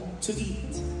home to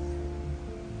eat.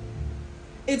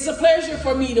 It's a pleasure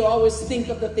for me to always think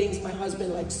of the things my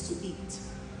husband likes to eat.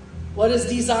 What is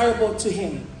desirable to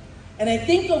him. And I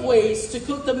think of ways to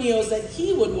cook the meals that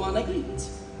he would want to eat.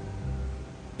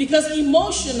 Because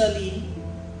emotionally,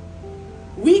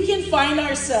 we can find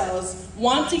ourselves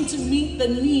wanting to meet the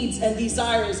needs and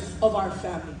desires of our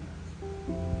family.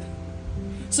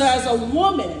 So as a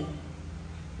woman,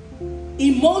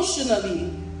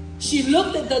 emotionally, she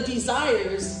looked at the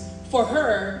desires for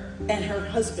her and her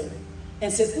husband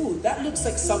and said, ooh, that looks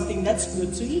like something that's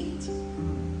good to eat.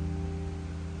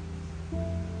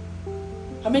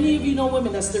 How many of you know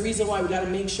women? That's the reason why we got to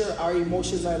make sure our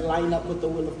emotions are lined up with the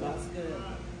will of God.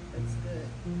 That's good.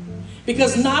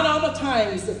 Because not all the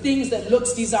times the things that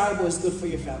looks desirable is good for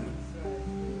your family.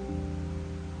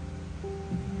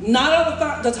 Not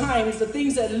all the times the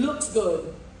things that looks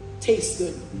good taste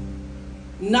good.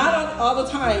 Not all the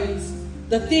times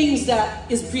the things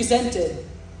that is presented.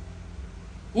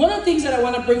 One of the things that I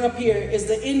want to bring up here is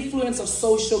the influence of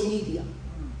social media.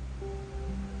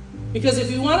 Because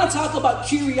if you want to talk about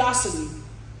curiosity,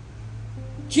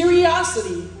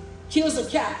 curiosity kills a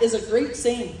cat is a great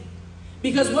saying.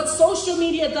 Because what social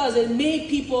media does, it made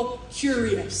people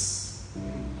curious.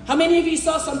 How many of you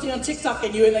saw something on TikTok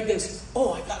and you were like this,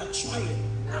 oh, I gotta try it.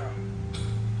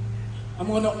 I'm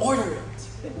gonna order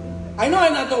it. I know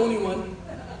I'm not the only one.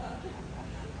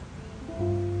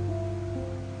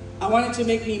 I wanted to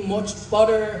make me mochi,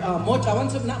 I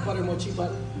wanted to, not butter mochi,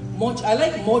 but mochi. I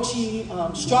like mochi,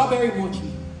 strawberry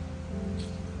mochi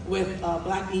with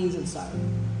black beans inside.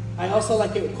 I also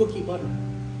like it with cookie butter.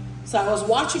 So I was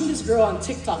watching this girl on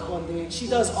TikTok one day, and she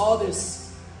does all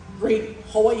this great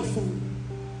Hawaii food.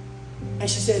 And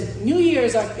she said, New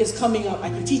Year's is coming up. I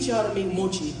can teach you how to make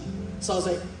mochi. So I was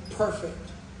like, perfect.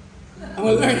 I'm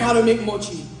going to learn how to make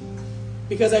mochi.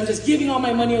 Because I'm just giving all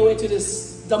my money away to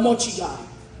the mochi guy.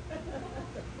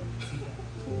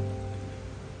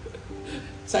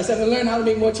 So I said, I'm going to learn how to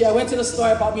make mochi. I went to the store,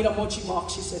 I bought me the mochi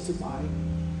box she said to buy.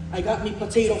 I got me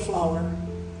potato flour.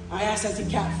 I asked Auntie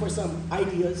Kat for some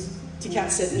ideas. Auntie Kat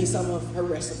sent me some of her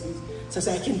recipes. So I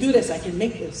said, I can do this, I can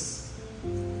make this.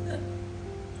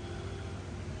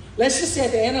 Let's just say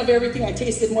at the end of everything, I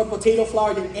tasted more potato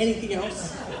flour than anything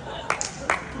else.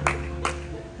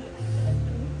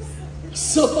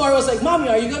 So Thor was like, Mommy,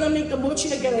 are you going to make the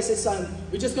mochi again? I said, son,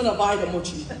 we're just going to buy the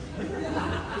mochi.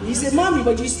 He said, Mommy,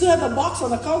 but you still have the box on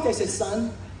the counter. I said,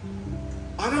 son,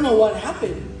 I don't know what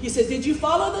happened. He said, did you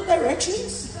follow the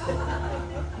directions?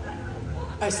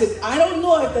 I said, I don't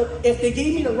know if they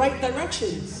gave me the right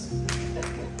directions.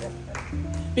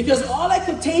 Because all I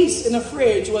could taste in the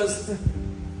fridge was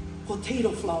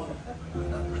potato flour.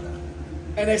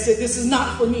 And I said, this is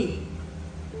not for me.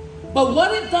 But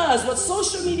what it does, what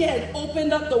social media had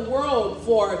opened up the world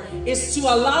for, is to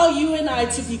allow you and I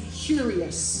to be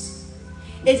curious.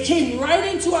 It came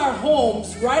right into our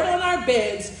homes, right on our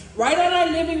beds, right on our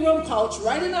living room couch,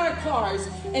 right in our cars,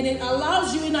 and it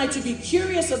allows you and I to be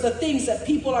curious of the things that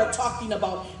people are talking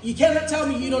about. You cannot tell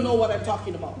me you don't know what I'm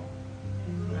talking about.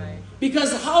 Right.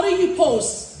 Because how do you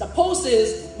post? The post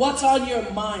is what's on your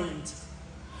mind.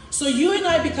 So you and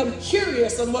I become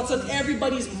curious on what's on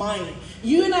everybody's mind.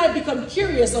 You and I become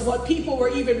curious of what people were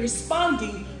even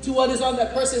responding to what is on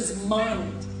that person's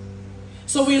mind.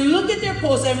 So we look at their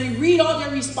posts and we read all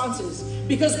their responses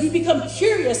because we become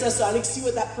curious as to, I like see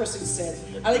what that person said.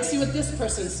 I like see what this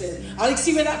person said. I like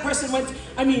see where that person went.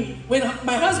 I mean, when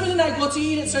my husband and I go to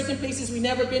eat at certain places we've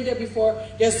never been there before,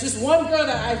 there's this one girl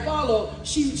that I follow.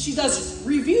 She does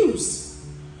reviews.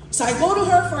 So I go to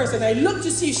her first and I look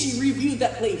to see if she reviewed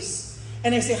that place.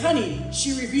 And I say, honey,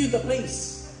 she reviewed the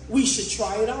place. We should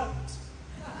try it out.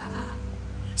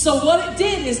 So what it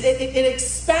did is it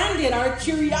expanded our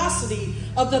curiosity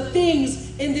of the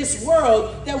things in this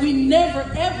world that we never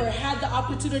ever had the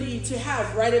opportunity to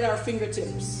have right at our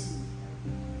fingertips.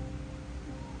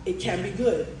 It can be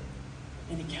good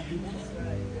and it can be bad.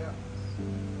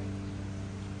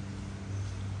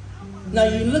 Now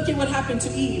you look at what happened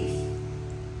to Eve.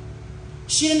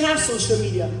 She didn't have social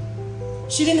media.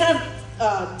 She didn't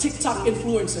have TikTok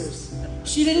influencers.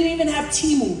 She didn't even have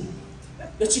Temu,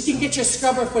 that you can get your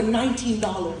scrubber for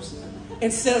 $19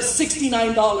 instead of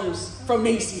 $69 from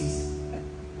Macy's.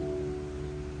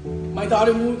 My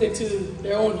daughter moved into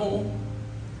their own home.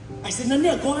 I said,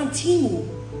 Nanea, go on Temu.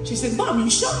 She said, Mom, you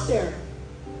shop there.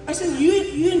 I said,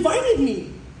 you invited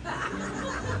me.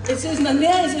 It says,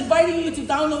 Nanea is inviting you to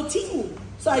download Temu.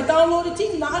 So I downloaded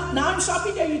Temu. Now I'm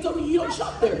shopping there. You told me you don't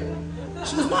shop there.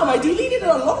 She goes, Mom, I deleted it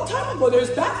a long time ago. There's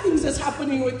bad things that's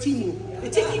happening with Temu.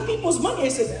 They're taking people's money. I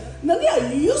said,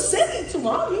 Nanea, you sent it to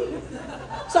Mommy.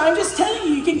 So I'm just telling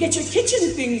you, you can get your kitchen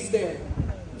things there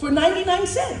for 99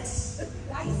 cents.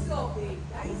 Daiso, babe.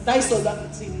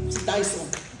 Daiso.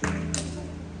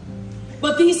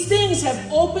 But these things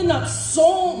have opened up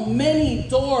so many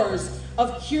doors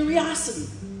of curiosity.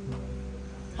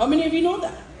 How many of you know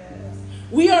that?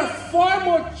 We are far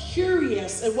more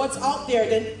curious at what's out there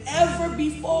than ever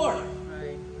before.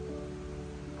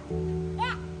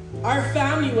 Our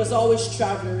family was always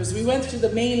travelers. We went to the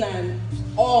mainland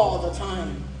all the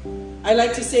time. I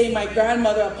like to say my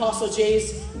grandmother, Apostle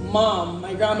Jay's mom,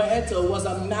 my grandma Eto, was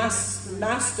a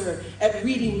master at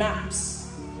reading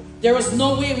maps. There was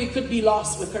no way we could be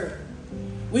lost with her.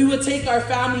 We would take our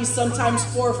families, sometimes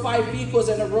 4 or 5 vehicles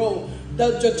in a row.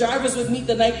 The drivers would meet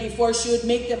the night before. She would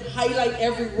make them highlight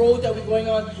every road that we're going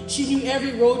on. She knew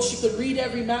every road. She could read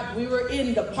every map. We were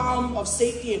in the palm of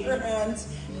safety in her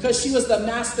hands because she was the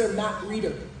master map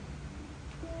reader.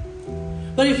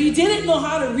 But if you didn't know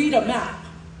how to read a map,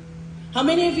 how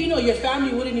many of you know your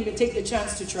family wouldn't even take the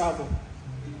chance to travel?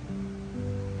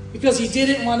 Because you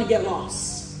didn't want to get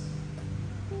lost.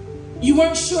 You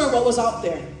weren't sure what was out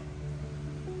there.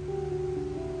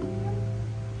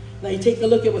 Now you take a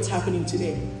look at what's happening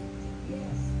today.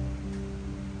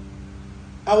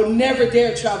 I would never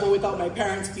dare travel without my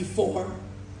parents before.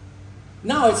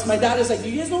 Now it's my dad is like, do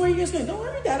you guys know where you guys going? Don't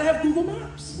worry, Dad, I have Google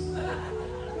Maps.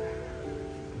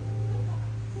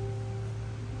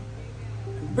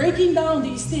 Breaking down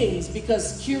these things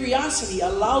because curiosity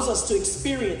allows us to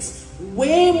experience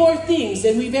way more things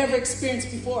than we've ever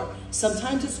experienced before.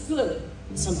 Sometimes it's good,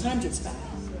 sometimes it's bad.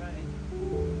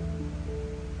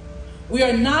 We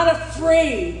are not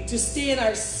afraid to stay in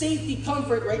our safety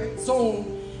comfort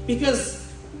zone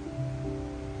because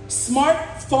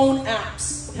smartphone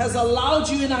apps has allowed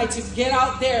you and I to get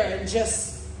out there and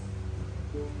just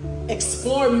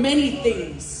explore many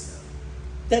things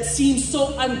that seemed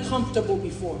so uncomfortable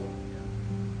before.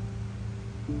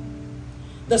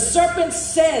 The serpent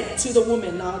said to the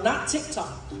woman, now not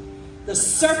TikTok, the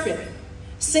serpent,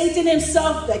 Satan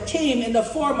himself that came in the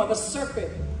form of a serpent,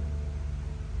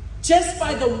 just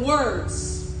by the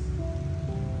words.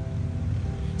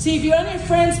 See, if you're on your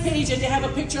friend's page and they have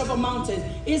a picture of a mountain,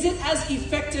 is it as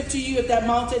effective to you if that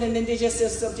mountain and then they just say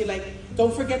something like,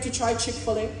 don't forget to try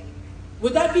Chick-fil-A?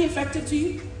 Would that be effective to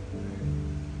you?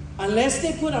 Unless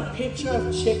they put a picture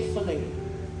of Chick-fil-A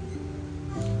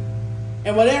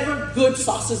and whatever good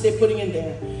sauces they're putting in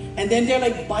there, and then they're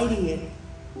like biting it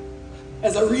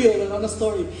as a reel and on a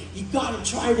story. You gotta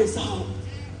try this out.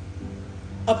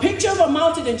 A picture of a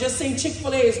mountain and just saying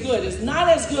Chick-fil-A is good is not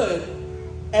as good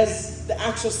as the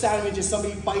actual sandwich or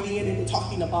somebody biting it and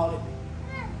talking about it.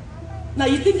 Now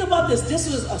you think about this. This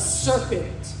was a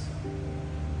serpent.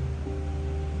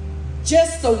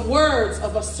 Just the words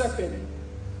of a serpent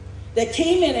that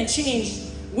came in and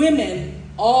changed women,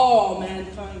 all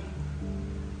mankind.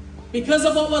 Because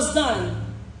of what was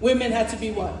done, women had to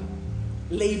be what?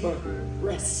 Labor,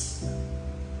 rest.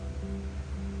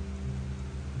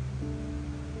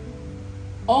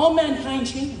 All mankind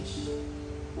changed.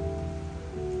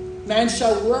 Man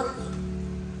shall work,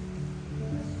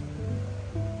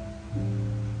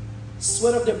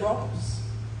 sweat of their brows.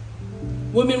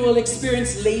 Women will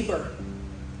experience labor.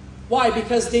 Why?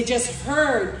 Because they just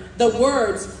heard the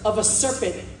words of a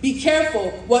serpent. Be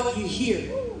careful what you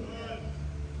hear.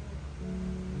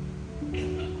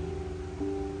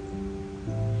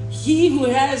 He who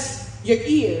has your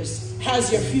ears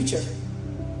has your future.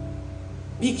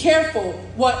 Be careful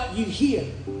what you hear.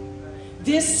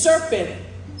 This serpent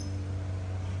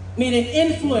made an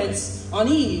influence on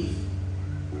Eve.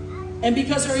 And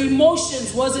because her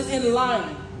emotions wasn't in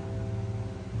line,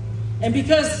 and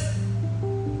because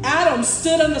Adam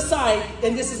stood on the side,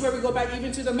 and this is where we go back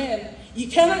even to the men, you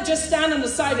cannot just stand on the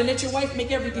side and let your wife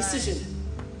make every decision.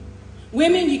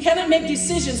 Women, you cannot make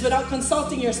decisions without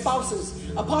consulting your spouses.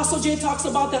 Apostle Jay talks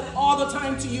about that all the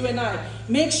time to you and I.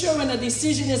 Make sure when a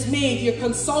decision is made, you're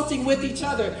consulting with each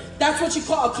other. That's what you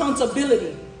call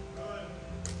accountability.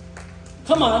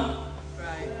 Come on.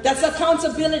 That's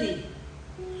accountability.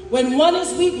 When one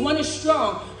is weak, one is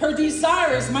strong. Her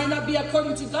desires might not be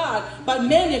according to God. But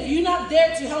men, if you're not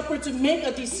there to help her to make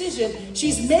a decision,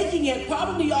 she's making it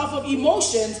probably off of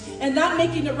emotions and not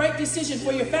making the right decision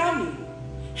for your family.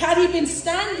 Had he been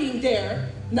standing there,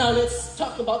 now let's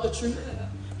talk about the truth.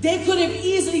 They could have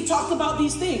easily talked about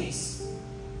these things.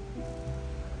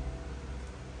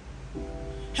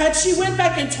 Had she went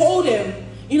back and told him,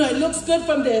 you know, it looks good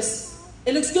from this.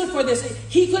 It looks good for this.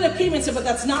 He could have came and said, but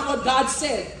that's not what God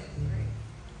said.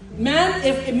 Men,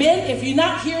 if you're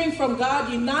not hearing from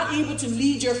God, you're not able to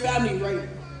lead your family right.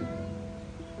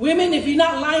 Women, if you're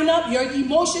not lining up your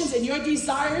emotions and your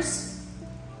desires,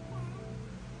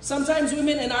 sometimes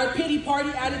women in our pity party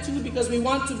attitude, because we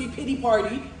want to be pity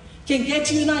party, can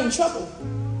get you and I in trouble.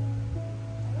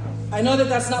 I know that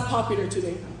that's not popular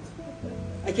today.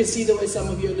 I can see the way some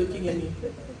of you are looking at me.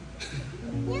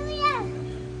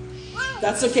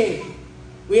 That's okay.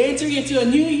 We're entering into a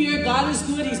new year. God is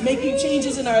good. He's making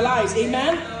changes in our lives.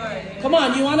 Amen? Come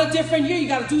on, you want a different year? You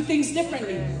got to do things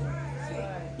differently.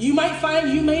 You may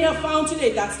have found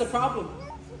today, that's the problem.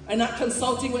 I'm not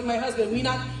consulting with my husband. We're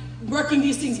not working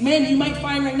these things. Men, you might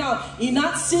find right now, you're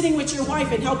not sitting with your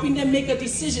wife and helping them make a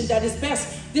decision that is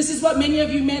best. This is what many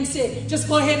of you men say. Just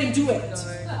go ahead and do it.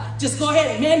 Just go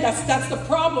ahead. Man, that's the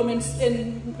problem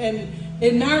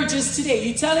in marriages today.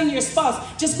 You're telling your spouse,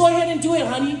 just go ahead and do it,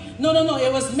 honey. No.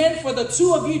 It was meant for the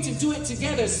two of you to do it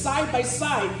together, side by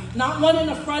side. Not one in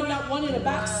the front, not one in the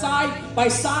back, side by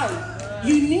side.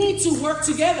 You need to work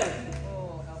together.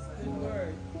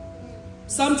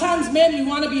 Sometimes men, we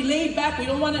want to be laid back. We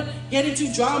don't want to get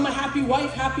into drama, happy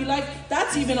wife, happy life.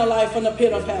 That's even a lie from the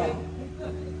pit of hell.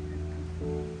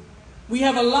 We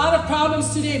have a lot of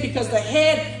problems today because the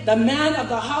head, the man of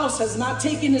the house, has not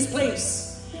taken his place.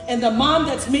 And the mom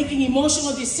that's making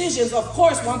emotional decisions, of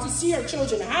course, wants to see her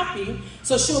children happy.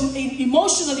 So she'll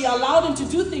emotionally allow them to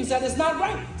do things that is not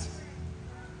right.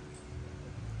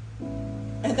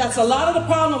 And that's a lot of the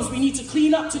problems we need to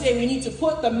clean up today. We need to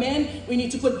put the men, we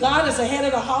need to put God as the head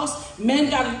of the house.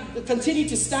 Men got to continue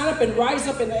to stand up and rise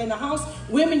up in the house.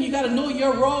 Women, you got to know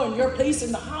your role and your place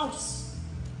in the house.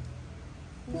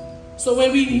 So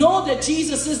when we know that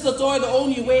Jesus is the door, the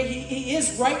only way, he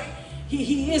is right.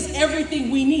 He is everything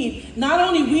we need. Not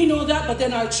only we know that, but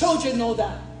then our children know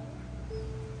that.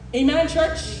 Amen,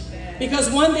 church? Because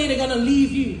one day they're going to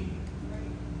leave you.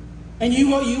 And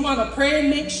you want to pray and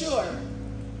make sure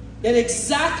that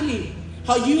exactly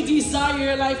how you desire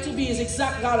your life to be is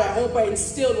exactly, God, I hope I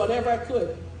instilled whatever I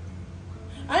could.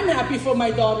 I'm happy for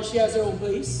my daughter. She has her own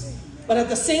place. But at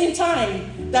the same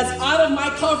time, that's out of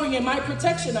my covering and my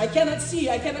protection. I cannot see.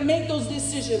 I cannot make those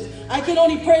decisions. I can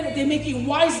only pray that they're making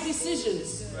wise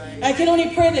decisions. I can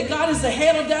only pray that God is the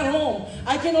head of that home.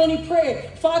 I can only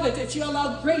pray, Father, that you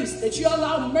allow grace, that you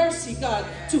allow mercy, God,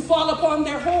 to fall upon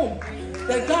their home.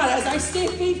 That God, as I stay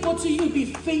faithful to you, be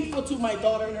faithful to my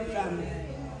daughter and her family.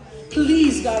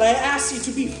 Please, God, I ask you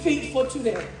to be faithful to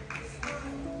them.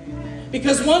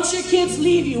 Because once your kids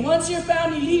leave you, once your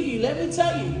family leave you, let me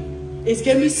tell you, it's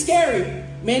going to be scary.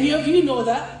 Many of you know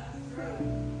that.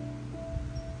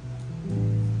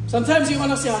 Sometimes you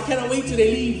want to say, I cannot wait till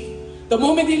they leave. The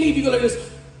moment they leave, you go like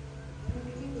this.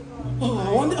 Oh,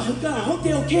 I wonder, oh God, I hope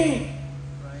they're okay.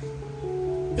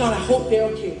 God, I hope they're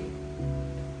okay.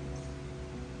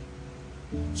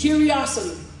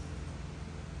 Curiosity.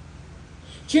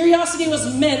 Curiosity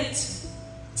was meant,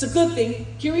 it's a good thing.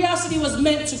 Curiosity was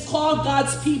meant to call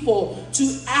God's people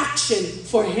to action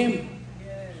for Him.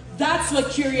 That's what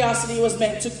curiosity was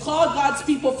meant, to call God's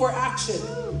people for action.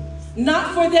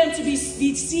 Not for them to be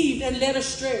deceived and led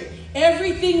astray.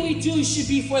 Everything we do should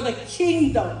be for the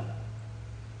kingdom.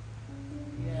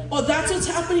 Oh, that's what's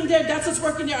happening there. That's what's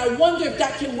working there. I wonder if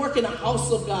that can work in a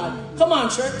house of God. Come on,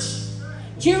 church.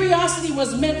 Curiosity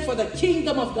was meant for the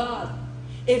kingdom of God.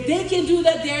 If they can do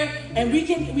that there, and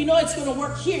we know it's going to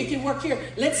work here, it can work here.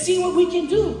 Let's see what we can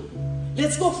do.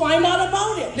 Let's go find out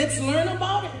about it. Let's learn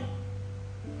about it.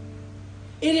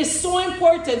 It is so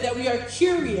important that we are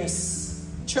curious,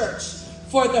 church,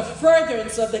 for the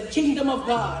furtherance of the kingdom of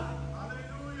God,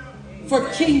 for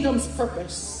kingdom's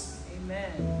purpose.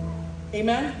 Amen.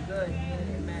 Amen? Good.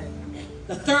 Amen.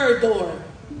 The third door,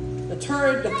 the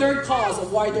third cause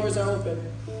of why doors are open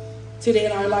today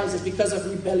in our lives is because of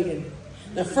rebellion.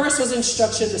 The first was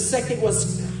instruction, the second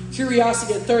was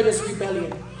curiosity, the third is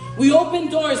rebellion. We open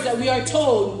doors that we are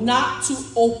told not to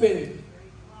open.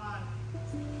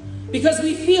 Because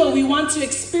we feel we want to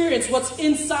experience what's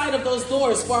inside of those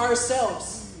doors for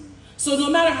ourselves. So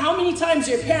no matter how many times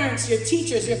your parents, your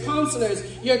teachers, your counselors,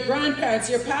 your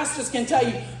grandparents, your pastors can tell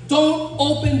you, don't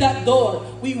open that door.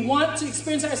 We want to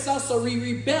experience ourselves, so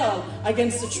we rebel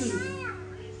against the truth.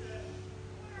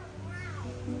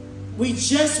 We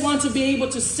just want to be able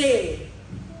to say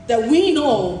that we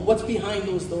know what's behind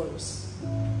those doors.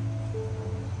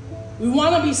 We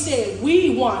want to be saved.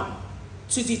 We want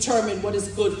to determine what is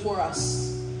good for us.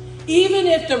 Even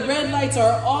if the red lights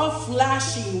are all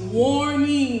flashing,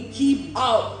 warning, keep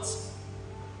out,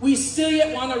 we still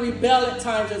yet want to rebel at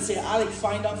times and say, I'll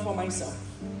find out for myself.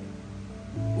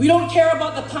 We don't care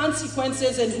about the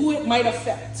consequences and who it might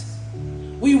affect.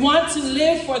 We want to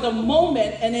live for the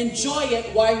moment and enjoy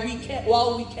it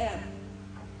while we can.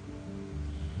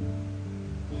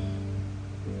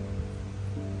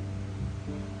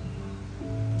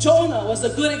 Jonah was a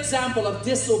good example of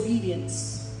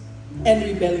disobedience and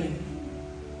rebellion.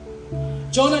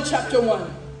 Jonah chapter 1.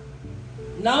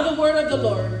 Now the word of the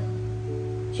Lord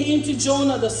came to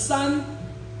Jonah, the son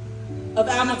of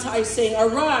Amittai, saying,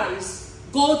 Arise,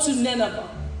 go to Nineveh,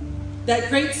 that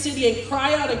great city, and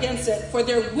cry out against it, for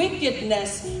their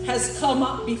wickedness has come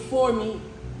up before me.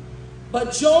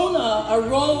 But Jonah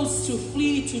arose to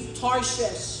flee to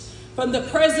Tarshish from the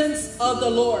presence of the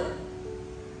Lord.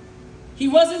 He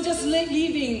wasn't just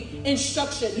leaving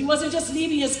instruction. He wasn't just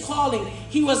leaving his calling.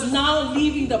 He was now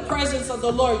leaving the presence of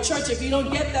the Lord. Church, if you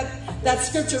don't get that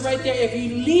scripture right there, if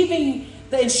you're leaving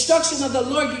the instruction of the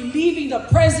Lord, you're leaving the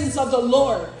presence of the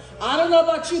Lord. I don't know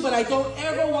about you, but I don't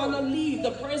ever want to leave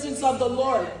the presence of the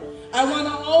Lord. I want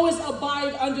to always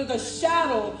abide under the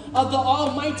shadow of the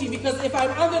Almighty, because if I'm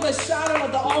under the shadow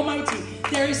of the Almighty,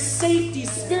 there is safety,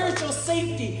 spiritual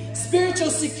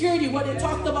security, what it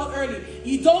talked about earlier.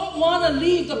 You don't want to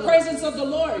leave the presence of the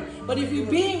Lord. But if you're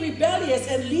being rebellious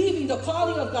and leaving the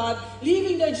calling of God,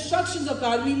 leaving the instructions of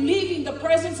God, we're leaving the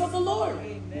presence of the Lord.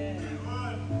 Amen.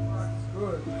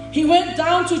 He went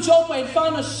down to Joppa and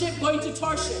found a ship going to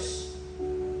Tarshish.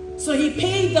 So he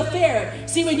paid the fare.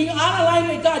 See, when you're out of line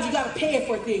with God, you got to pay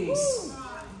for things.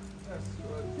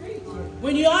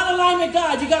 When you're out of line with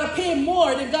God, you got to pay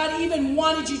more than God even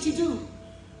wanted you to do.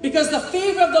 Because the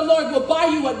favor of the Lord will buy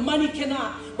you what money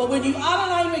cannot. But when you're out of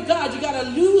line with God, you got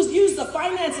to use the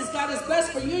finances God has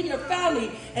blessed for you and your family.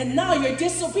 And now your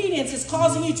disobedience is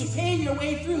causing you to pay your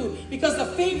way through. Because the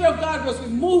favor of God was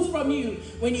removed from you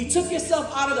when you took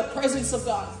yourself out of the presence of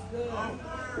God.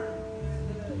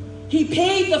 He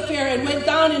paid the fare and went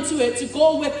down into it to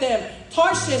go with them,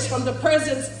 Tarshish, from the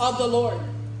presence of the Lord.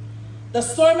 The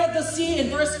storm at the sea, in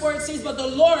verse 4 it says, But the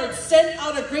Lord sent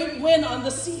out a great wind on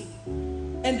the sea.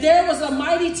 And there was a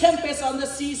mighty tempest on the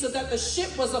sea, so that the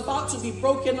ship was about to be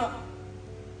broken up.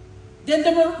 Then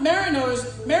the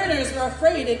mariners were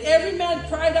afraid, and every man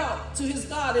cried out to his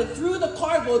God and threw the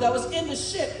cargo that was in the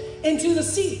ship into the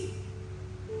sea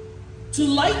to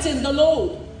lighten the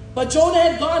load. But Jonah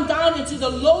had gone down into the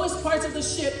lowest parts of the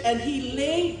ship, and he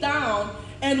lay down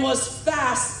and was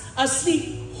fast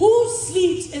asleep. Who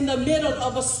sleeps in the middle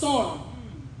of a storm?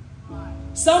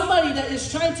 Somebody that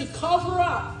is trying to cover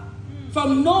up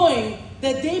from knowing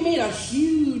that they made a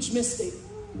huge mistake.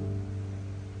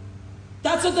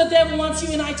 That's what the devil wants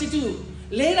you and I to do.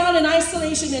 Lay down in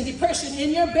isolation and depression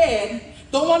in your bed.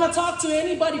 Don't want to talk to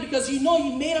anybody because you know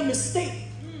you made a mistake.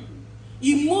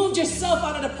 You moved yourself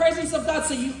out of the presence of God,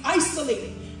 so you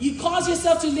isolate. You cause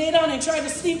yourself to lay down and try to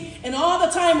sleep. And all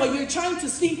the time while you're trying to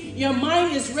sleep, your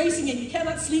mind is racing and you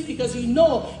cannot sleep because you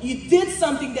know you did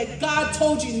something that God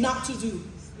told you not to do.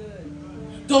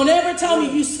 Don't ever tell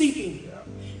me you're sleeping.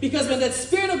 Because when the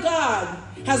Spirit of God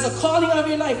has a calling of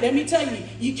your life, let me tell you,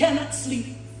 you cannot sleep.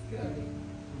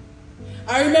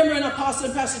 I remember an apostle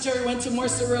and Pastor Jerry went to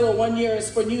Morcerillo one year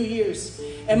for New Year's.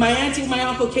 And my auntie and my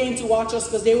uncle came to watch us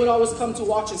because they would always come to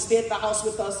watch and stay at the house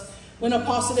with us when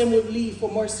apostle and would leave for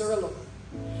Morcerillo.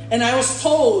 And I was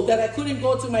told that I couldn't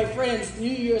go to my friend's New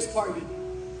Year's party.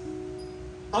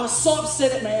 I was so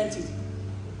upset at my auntie.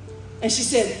 And she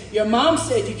said, your mom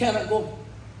said you cannot go.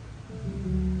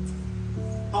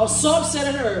 I was so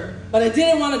upset at her, but I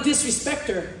didn't want to disrespect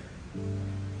her.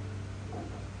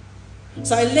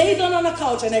 So I lay down on the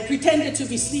couch and I pretended to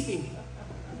be sleeping.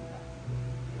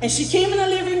 And she came in the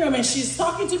living room and she's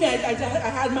talking to me. I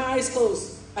had my eyes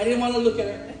closed. I didn't want to look at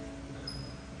her.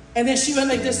 And then she went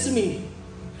like this to me.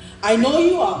 I know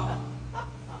you are.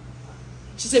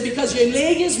 She said, because your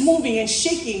leg is moving and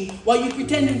shaking while you're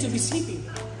pretending to be sleeping.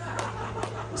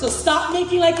 So stop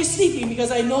making like you're sleeping because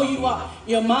I know you are.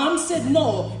 Your mom said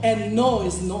no, and no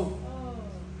is no.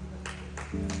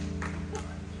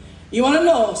 You want to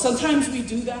know, sometimes we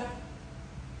do that.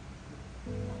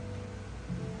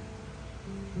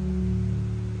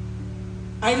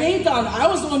 I laid down. I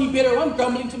was the only bitter one,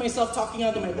 grumbling to myself, talking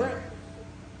under my breath.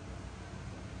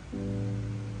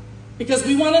 Because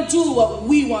we want to do what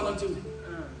we want to do.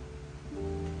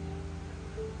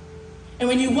 And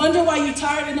when you wonder why you're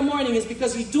tired in the morning, it's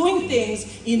because you're doing things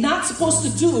you're not supposed to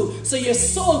do, so your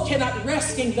soul cannot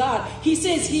rest in God. He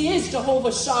says He is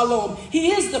Jehovah Shalom.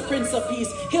 He is the Prince of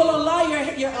Peace. He'll allow your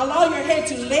head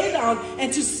to lay down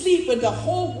and to sleep when the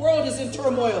whole world is in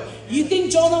turmoil. You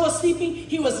think Jonah was sleeping?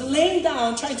 He was laying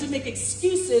down trying to make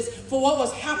excuses for what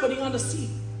was happening on the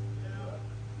sea.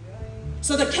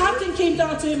 So the captain came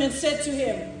down to him and said to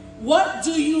him, "What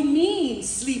do you mean,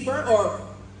 sleeper?" Or,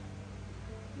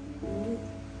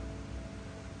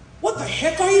 "What the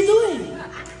heck are you doing?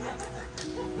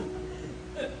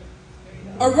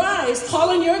 Arise, call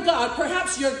on your God.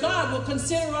 Perhaps your God will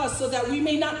consider us so that we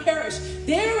may not perish."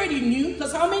 They already knew,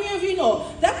 because how many of you know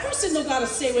that person don't got to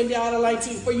say when they're out of line to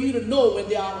you for you to know when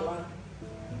they're out of line.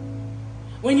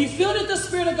 When you feel that the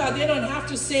Spirit of God, they don't have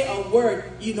to say a word,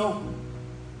 you know.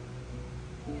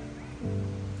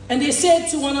 And they said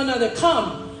to one another,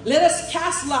 "Come, let us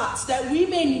cast lots that we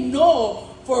may know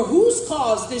for whose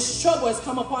cause this trouble has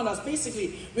come upon us."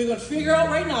 Basically, we're going to figure out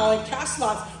right now and cast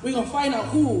lots. We're going to find out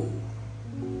who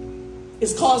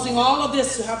is causing all of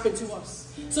this to happen to us.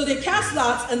 So they cast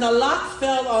lots, and the lot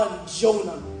fell on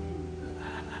Jonah.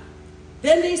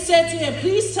 Then they said to him,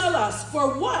 "Please tell us,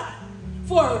 for what?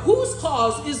 For whose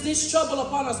cause is this trouble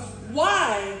upon us?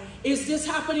 Why is this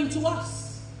happening to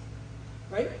us?"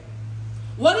 Right?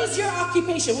 What is your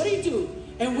occupation? What do you do?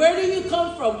 And where do you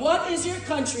come from? What is your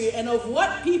country? And of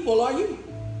what people are you?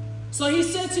 So he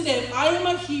said to them, "I am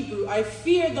a Hebrew. I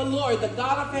fear the Lord, the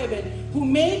God of heaven, who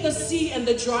made the sea and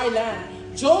the dry land."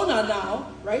 Jonah now,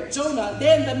 right? Jonah.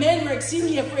 Then the men were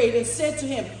exceedingly afraid and said to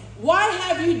him, "Why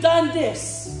have you done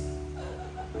this?"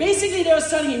 Basically, they were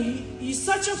telling him, "You're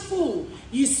such a fool.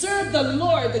 You serve the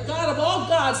Lord, the God of all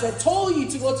gods, that told you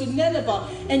to go to Nineveh.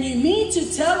 And you mean to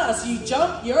tell us you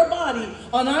jumped your body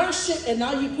on our ship and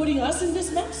now you're putting us in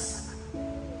this mess?"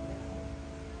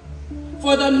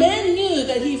 For the men knew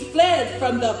that he fled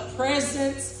from the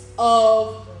presence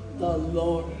of the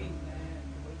Lord.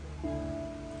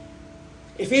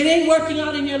 If it ain't working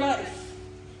out in your life,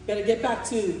 you better get back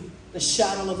to the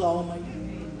shadow of the Almighty.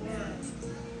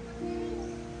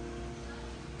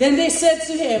 Then they said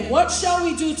to him, "What shall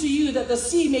we do to you that the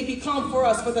sea may become for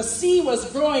us?" For the sea was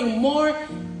growing more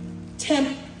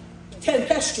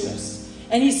tempestuous.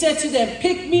 And he said to them,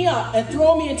 "Pick me up and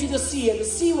throw me into the sea, and the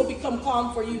sea will become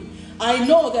calm for you. I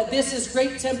know that this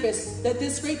great tempest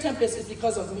is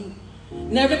because of me."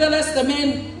 Nevertheless, the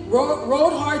men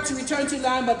rowed hard to return to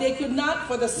land, but they could not,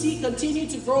 for the sea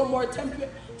continued to grow more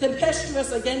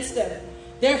tempestuous against them.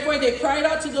 Therefore they cried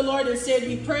out to the Lord and said,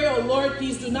 "We pray, O Lord,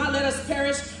 please do not let us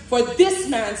perish for this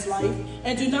man's life,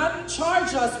 and do not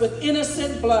charge us with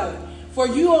innocent blood. For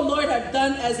you, O Lord, have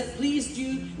done as it pleased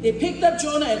you." They picked up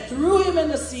Jonah and threw him in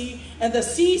the sea, and the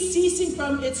sea ceasing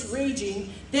from its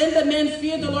raging. Then the men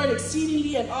feared the Lord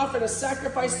exceedingly and offered a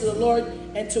sacrifice to the Lord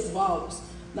and took vows.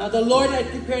 Now the Lord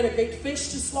had prepared a great fish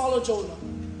to swallow Jonah.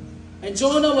 And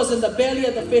Jonah was in the belly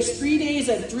of the fish 3 days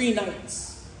and 3 nights.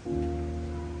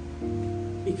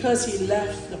 Because he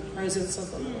left the presence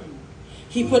of the Lord.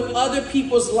 He put other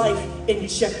people's life in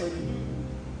jeopardy.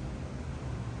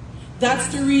 That's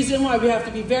the reason why we have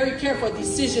to be very careful of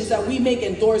decisions that we make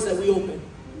and doors that we open.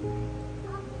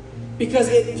 Because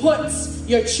it puts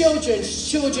your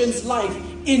children's life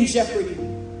in jeopardy.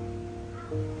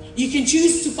 You can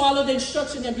choose to follow the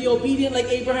instruction and be obedient like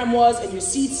Abraham was, and your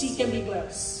seed can be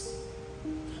blessed.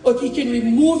 Or you can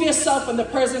remove yourself from the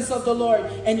presence of the Lord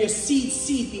and your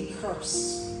seed be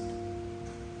cursed.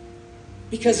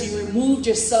 Because you removed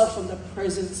yourself from the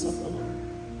presence of the Lord.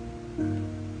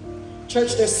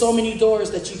 Church, there's so many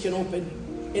doors that you can open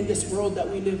in this world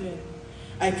that we live in.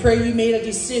 I pray you made a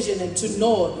decision and to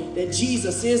know that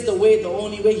Jesus is the way, the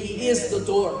only way. He is the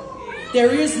door.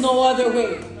 There is no other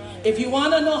way. If you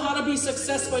want to know how to be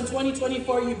successful in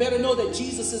 2024, you better know that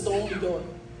Jesus is the only door.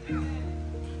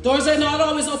 Doors are not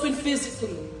always open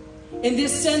physically. In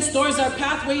this sense, doors are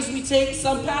pathways we take.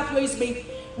 Some pathways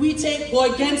we take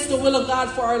go against the will of God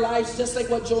for our lives, just like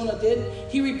what Jonah did.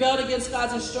 He rebelled against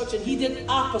God's instruction. He did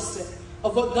opposite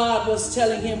of what God was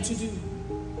telling him to do.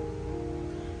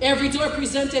 Every door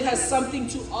presented has something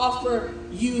to offer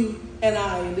you and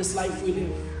I in this life we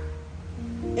live.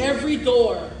 Every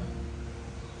door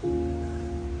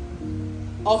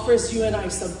offers you and I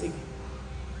something.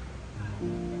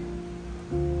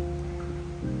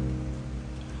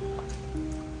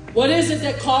 What is it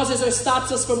that causes or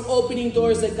stops us from opening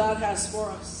doors that God has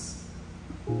for us?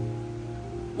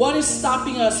 What is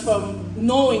stopping us from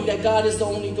knowing that God is the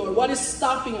only door? What is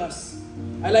stopping us?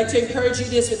 I'd like to encourage you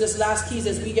this with this last keys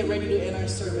as we get ready to end our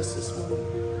service this morning.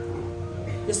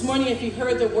 This morning, if you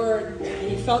heard the word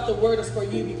and you felt the word is for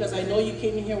you, because I know you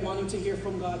came in here wanting to hear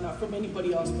from God, not from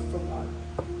anybody else, but from God.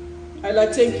 I'd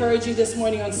like to encourage you this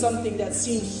morning on something that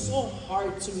seems so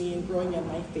hard to me in growing in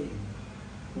my faith.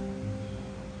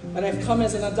 But I've come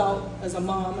as an adult, as a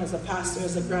mom, as a pastor,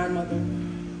 as a grandmother,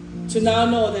 to now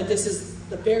know that this is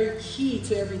the very key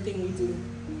to everything we do.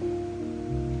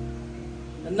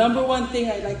 The number one thing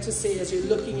I'd like to say as you're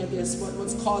looking at this,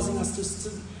 what's causing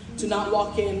us to not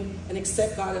walk in and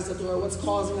accept God as the door, what's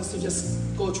causing us to just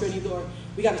go through any door,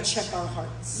 we got to check our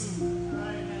hearts.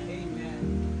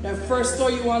 Amen. The first door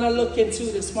you want to look into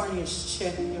this morning is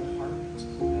check your heart.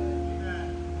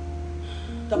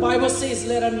 The Bible says,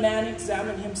 let a man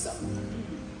examine himself.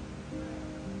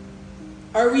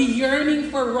 Are we yearning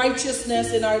for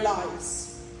righteousness in our lives?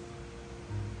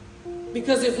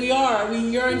 Because if we are, we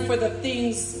yearn for the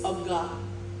things of God.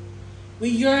 We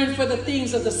yearn for the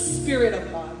things of the Spirit of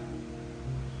God.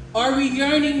 Are we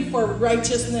yearning for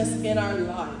righteousness in our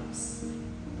lives?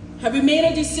 Have we made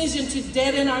a decision to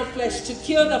deaden our flesh, to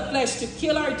kill the flesh, to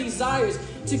kill our desires,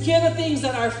 to kill the things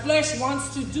that our flesh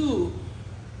wants to do?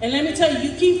 And let me tell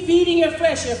you, you keep feeding your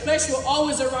flesh will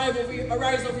always arise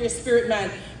over your spirit man.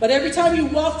 But every time you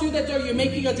walk through that door, you're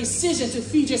making a decision to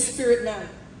feed your spirit man.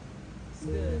 It's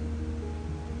good.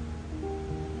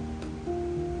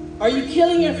 Are you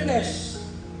killing your flesh?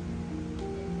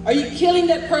 Are you killing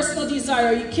that personal desire?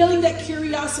 Are you killing that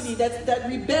curiosity, that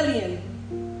rebellion?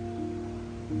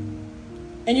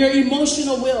 And your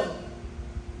emotional will?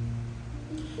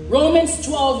 Romans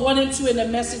 12, 1 and 2 in the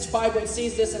Message Bible, it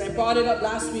says this, and I brought it up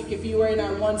last week if you were in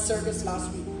our one service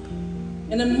last week.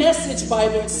 In the Message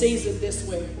Bible, it says it this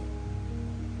way.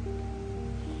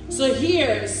 So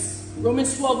here's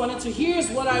Romans 12, 1 and 2. Here's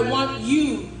what I want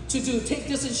you to do. Take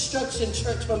this instruction,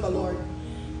 church, from the Lord.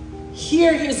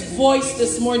 Hear his voice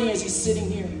this morning as he's sitting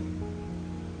here.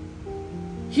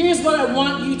 Here's what I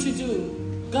want you to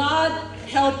do. God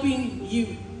helping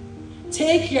you.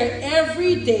 Take your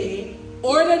everyday,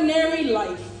 ordinary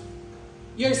life.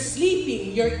 You're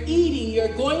sleeping, you're eating,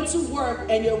 you're going to work,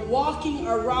 and you're walking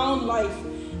around life,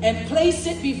 and place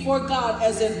it before God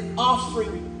as an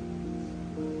offering.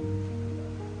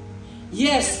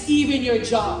 Yes, even your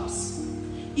jobs,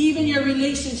 even your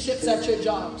relationships at your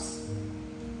jobs,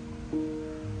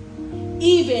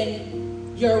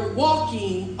 even your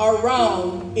walking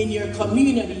around in your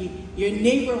community, your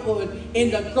neighborhood, in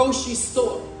the grocery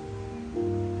store,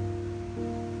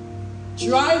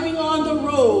 driving on the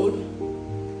road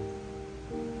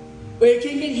where it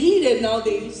can get heated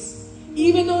nowadays.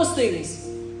 Even those things.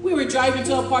 We were driving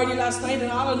to a party last night,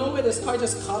 and out of nowhere this car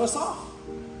just cut us off.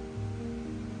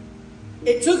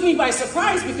 It took me by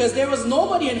surprise because there was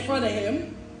nobody in front of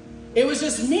him. It was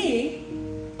just me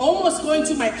almost going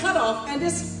to my cutoff, and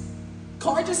this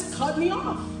car just cut me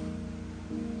off.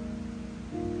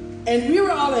 And we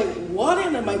were all like, what?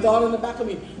 And my daughter in the back of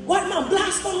me, what, Mom?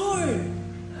 Blast the horn.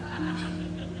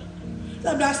 So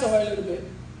I blast the horn a little bit.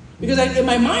 Because in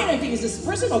my mind, I think, is this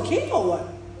person okay or what?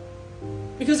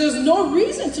 Because there's no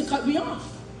reason to cut me off.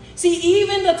 See,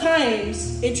 even the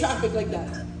times in traffic like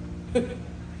that,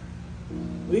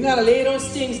 we got to lay those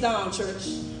things down, church.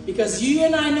 Because you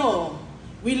and I know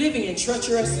we're living in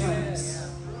treacherous times.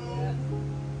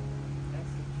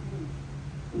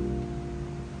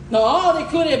 Now, all they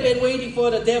could have been waiting for,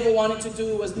 the devil wanted to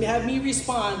do, was have me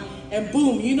respond, and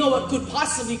boom, you know what could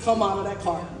possibly come out of that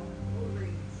car.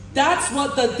 That's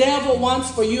what the devil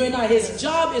wants for you and I. His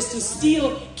job is to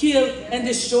steal, kill, and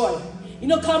destroy. You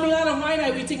know, coming out of my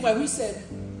night, we think, well, who said?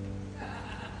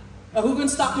 Who can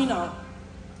stop me now?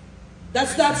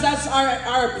 That's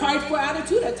our prideful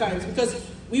attitude at times, because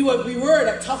we were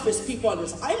the toughest people on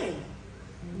this island.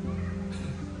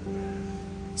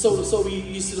 So we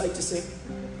used to like to say,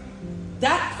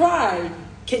 that pride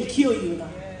can kill you now.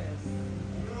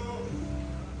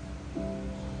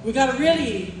 We got to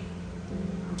really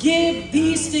give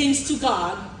these things to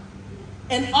God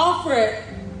and offer it.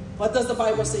 What does the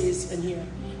Bible say in here?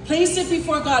 Place it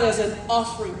before God as an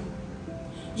offering.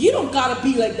 You don't got to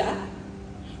be like that.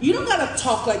 You don't got to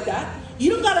talk like that. You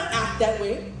don't got to act that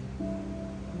way.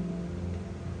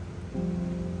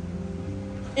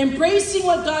 Embracing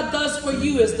what God does for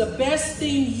you is the best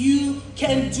thing you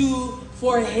can do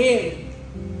for Him.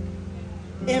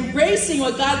 Embracing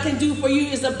what God can do for you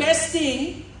is the best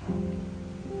thing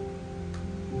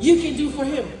you can do for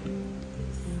Him.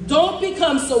 Don't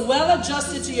become so well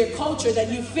adjusted to your culture that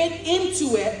you fit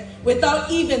into it without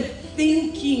even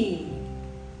thinking.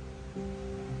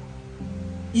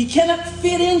 You cannot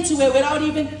fit into it without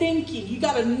even thinking. You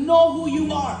got to know who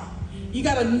you are. You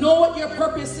got to know what your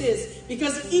purpose is.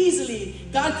 Because easily,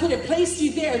 God could have placed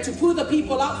you there to pull the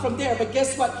people out from there. But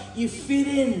guess what? You fit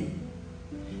in.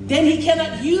 Then he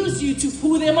cannot use you to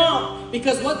pull them out.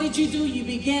 Because what did you do? You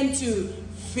began to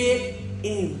fit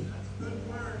in.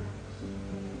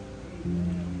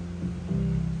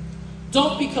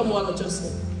 Don't become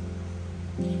well-adjusted.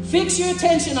 Fix your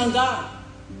attention on God.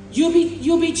 You'll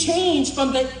be changed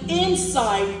from the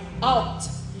inside out.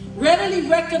 Readily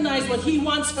recognize what he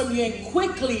wants from you and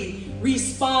quickly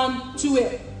respond to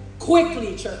it.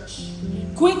 Quickly, church.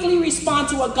 Quickly respond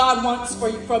to what God wants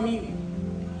from you.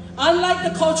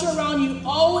 Unlike the culture around you,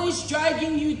 always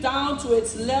dragging you down to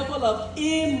its level of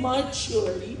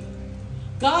immaturity,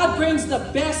 God brings the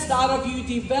best out of you,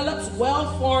 develops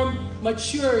well-formed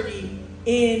maturity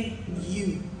in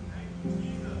you.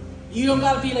 You don't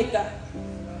got to be like that.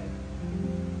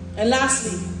 And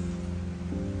lastly,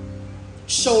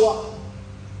 show up.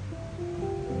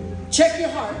 Check your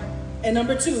heart. And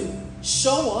number 2,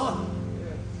 show up.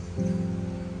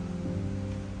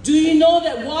 Do you know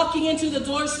that walking into the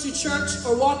doors to church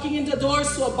or walking into the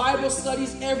doors to a Bible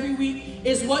studies every week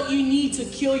is what you need to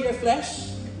kill your flesh?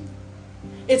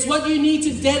 It's what you need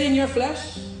to deaden your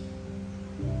flesh.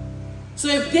 So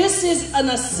if this is a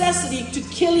necessity to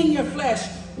killing your flesh,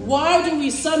 why do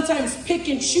we sometimes pick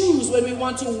and choose when we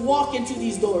want to walk into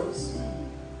these doors?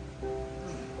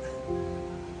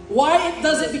 Why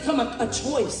does it become a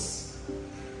choice?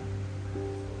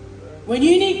 When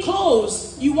you need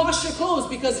clothes, you wash your clothes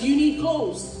because you need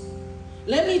clothes.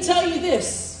 Let me tell you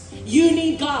this. You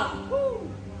need God.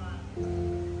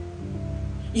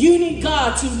 You need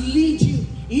God to lead you.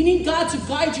 You need God to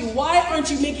guide you. Why aren't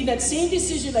you making that same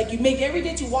decision like you make every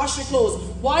day to wash your clothes?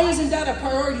 Why isn't that a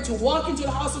priority to walk into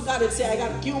the house of God and say, I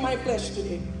got to kill my flesh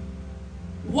today?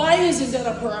 Why isn't that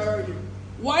a priority?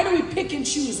 Why do we pick and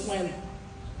choose when?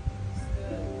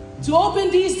 To open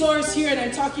these doors here, and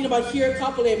I'm talking about here,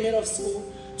 Kapolei Middle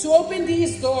School, to open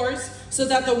these doors so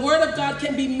that the Word of God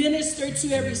can be ministered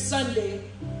to every Sunday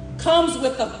comes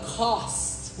with a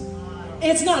cost.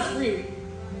 It's not free.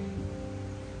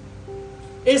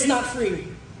 It's not free.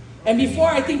 And before,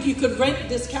 I think you could rent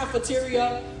this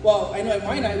cafeteria. Well, I know in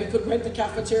my night we could rent the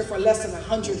cafeteria for less than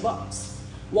 $100.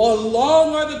 Well,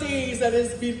 long are the days that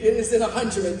is in the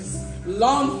hundreds.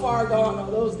 Long far gone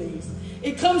are those days.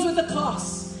 It comes with a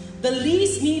cost. The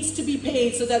lease needs to be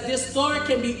paid so that this door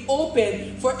can be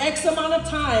open for X amount of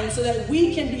time so that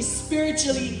we can be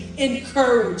spiritually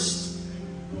encouraged.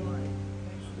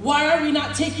 Why are we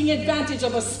not taking advantage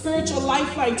of a spiritual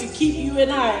lifeline to keep you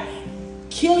and I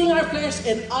killing our flesh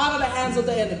and out of the hands of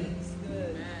the enemy?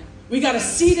 We got to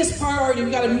see this priority.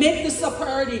 We got to make this a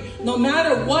priority. No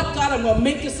matter what, God, I'm going to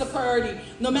make this a priority.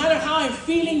 No matter how I'm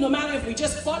feeling, no matter if we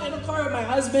just fought in a car with my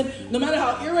husband, no matter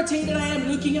how irritated I am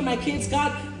looking at my kids,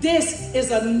 God, this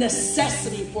is a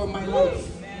necessity for my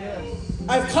life.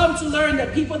 I've come to learn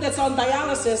that people that's on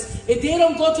dialysis, if they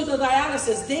don't go to the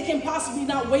dialysis, they can possibly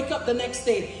not wake up the next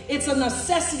day. It's a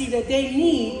necessity that they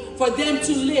need for them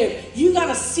to live. You got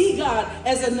to see God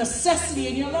as a necessity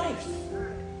in your life.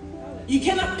 You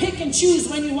cannot pick and choose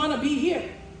when you want to be here.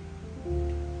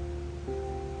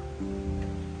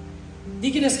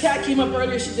 Deaconess Kat came up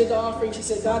earlier. She did the offering. She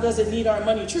said, God doesn't need our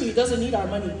money. True, he doesn't need our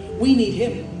money. We need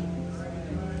him.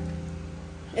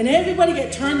 And everybody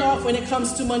get turned off when it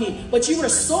comes to money. But you were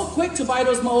so quick to buy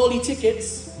those Maoli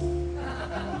tickets.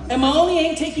 And Maoli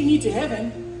ain't taking you to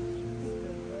heaven.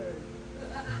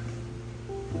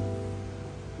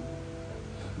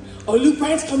 Oh, Luke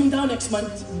Bryant's coming down next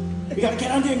month. We got to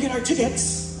get on there and get our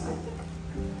tickets.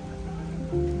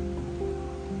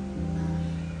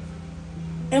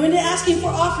 And when they're asking for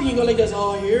offering, you go like this.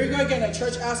 Oh, here we go again. A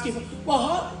church asking for. Well,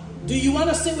 huh? Do you want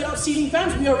to sit without seating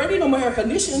fans? We already know more air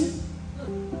condition.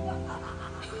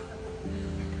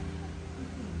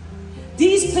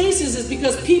 These places is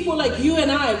because people like you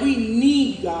and I, we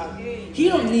need God. He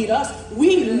don't need us.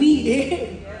 We need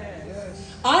him.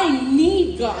 I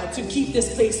need God to keep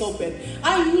this place open.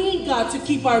 I need God to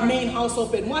keep our main house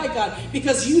open. Why, God?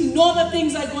 Because you know the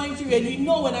things I'm going through, and you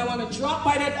know when I want to drop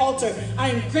by that altar,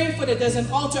 I am grateful that there's an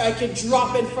altar I can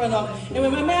drop in front of. And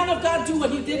when my man of God do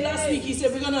what he did last week, he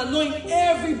said, we're going to anoint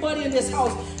everybody in this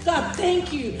house. God,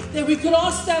 thank you that we could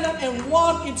all stand up and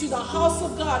walk into the house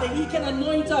of God, and he can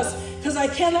anoint us. Because I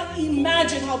cannot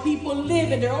imagine how people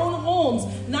live in their own homes,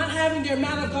 not having their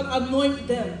man of God anoint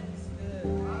them.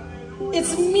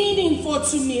 It's meaningful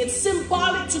to me. It's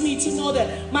symbolic to me to know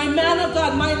that my man of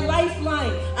God, my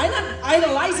lifeline. I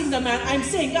idolizing the man. I'm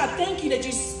saying, God, thank you that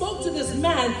you spoke to this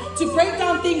man to break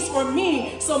down things for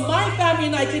me so my family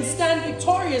and I can stand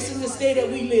victorious in this day that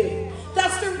we live.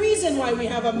 That's the reason why we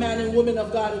have a man and woman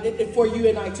of God for you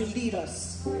and I to lead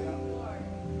us.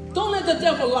 Don't let the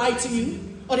devil lie to you.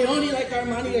 Or they only like our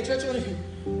money, the church only.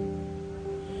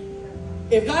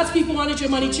 If God's people wanted your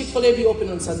money, Chick-fil-A be open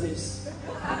on Sundays.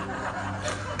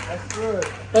 That's good.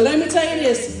 But let me tell you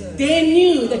this, they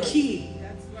knew the key.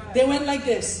 They went like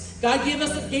this. God gave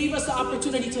us the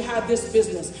opportunity to have this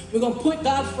business. We're going to put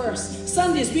God first.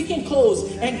 Sundays we can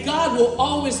close, and God will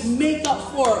always make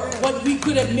up for what we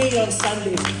could have made on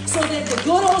Sundays. So that the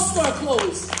good old store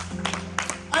closed.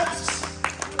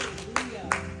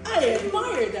 I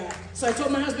admire that. So I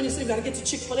told my husband, he said, we got to get to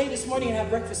Chick-fil-A this morning and have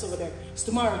breakfast over there. It's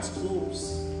tomorrow, it's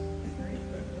closed.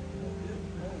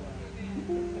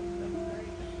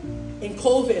 In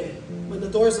COVID, when the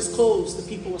doors was closed, the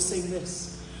people were saying this.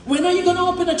 When are you going to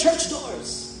open the church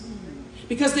doors?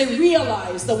 Because they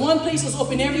realized the one place was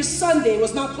open every Sunday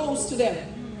was not closed to them.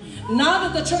 Now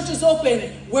that the church is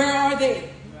open, where are they?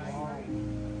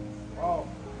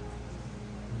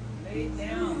 Lay it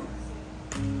down.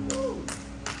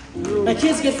 My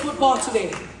kids get football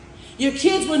today. Your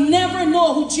kids will never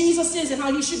know who Jesus is and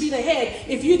how he should be the head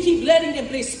if you keep letting them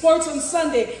play sports on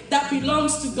Sunday that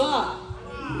belongs to God.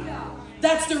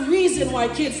 That's the reason why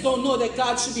kids don't know that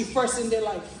God should be first in their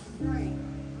life.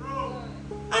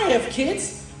 I have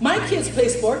kids. My kids play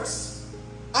sports.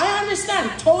 I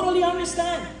understand, totally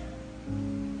understand.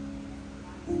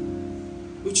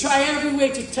 We try every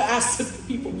way to ask the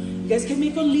people, you guys can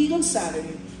make a league on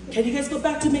Saturday. Can you guys go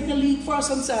back to make a league for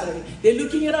us on Saturday? They're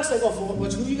looking at us like, oh,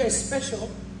 what's who you guys special?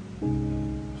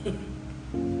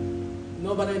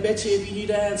 No, but I bet you if you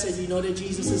need an answer, you know that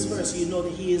Jesus is first. You know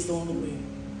that he is the only way.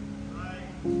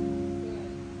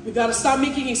 We got to stop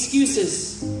making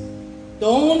excuses. The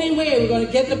only way we're going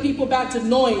to get the people back to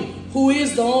knowing who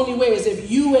is the only way is if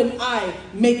you and I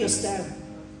make a stand.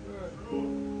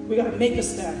 We got to make a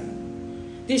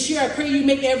stand. This year, I pray you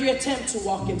make every attempt to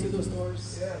walk into those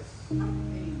doors. Yes.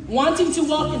 Wanting to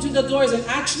walk into the doors and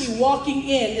actually walking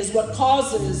in is what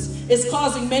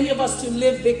causing many of us to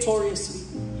live victoriously.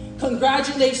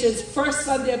 Congratulations, first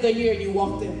Sunday of the year you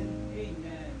walked in.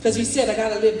 Because you said, I got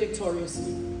to live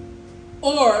victoriously.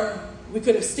 Or we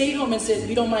could have stayed home and said,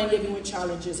 we don't mind living with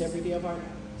challenges every day of our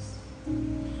lives.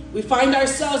 We find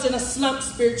ourselves in a slump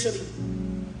spiritually.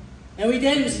 And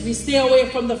we stay away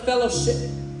from the fellowship.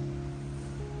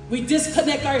 We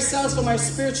disconnect ourselves from our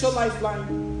spiritual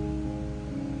lifeline.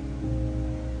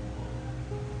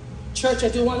 Church, I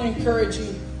do want to encourage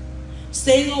you.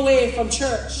 Staying away from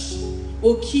church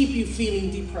will keep you feeling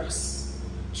depressed,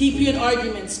 keep you in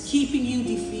arguments, keeping you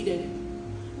defeated.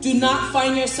 Do not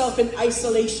find yourself in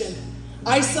isolation.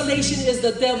 Isolation is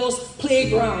the devil's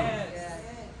playground.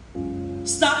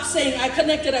 Stop saying, I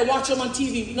connected, I watch them on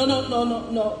TV. No.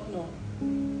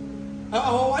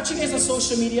 I'll watch you guys on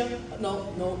social media.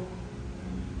 No.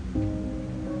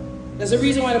 There's a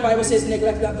reason why the Bible says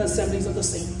neglect not the assemblies of the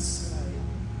saints.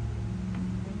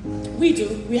 We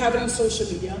do. We have it on social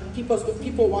media.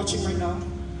 People watching right now.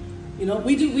 You know,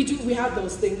 we have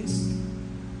those things.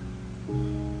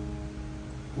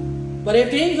 But if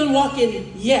they ain't gonna walk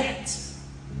in yet,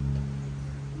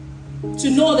 to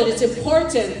know that it's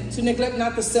important to neglect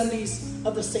not the assemblies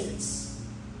of the saints.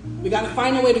 We gotta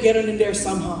find a way to get it in there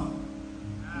somehow.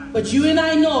 But you and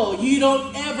I know you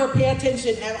don't ever pay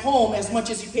attention at home as much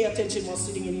as you pay attention while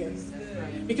sitting in here.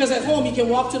 Because at home you can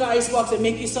walk to the icebox and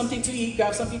make you something to eat,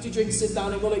 grab something to drink, sit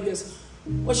down and go like this.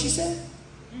 What she said?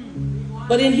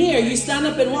 But in here, you stand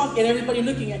up and walk and everybody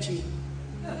looking at you.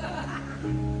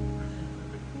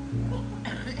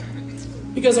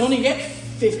 Because I only get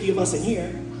 50 of us in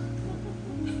here.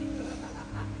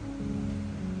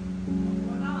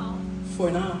 For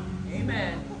now.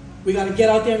 Amen. We got to get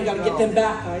out there. We got to get them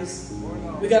back, guys.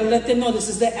 We got to let them know this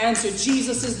is the answer.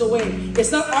 Jesus is the way.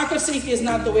 It's not Ark of Safety is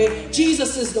not the way.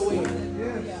 Jesus is the way.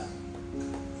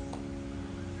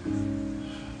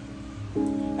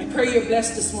 I pray you're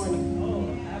blessed this morning.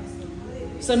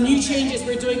 Some new changes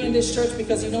we're doing in this church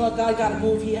because you know what? God got to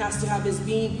move. He has to have his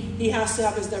being. He has to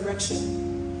have his direction.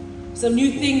 Some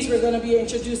new things we're going to be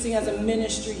introducing as a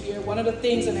ministry here. One of the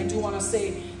things, and I do want to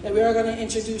say that we are going to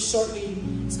introduce shortly,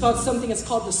 it's called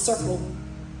the circle.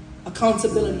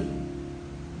 Accountability.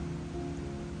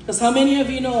 Because how many of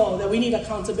you know that we need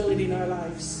accountability in our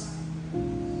lives?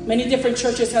 Many different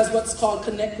churches has what's called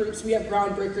connect groups. We have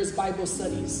groundbreakers, Bible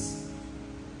studies.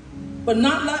 But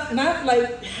not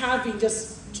like having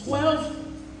just 12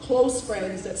 close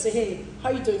friends that say, hey, how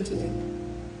are you doing today?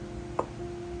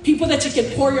 People that you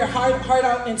can pour your heart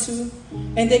out into,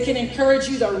 and they can encourage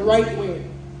you the right way.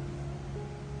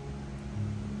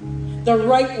 The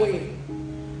right way.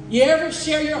 You ever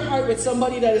share your heart with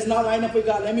somebody that is not lined up with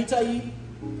God? Let me tell you,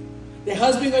 the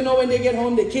husband gonna know when they get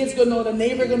home, the kids gonna know, the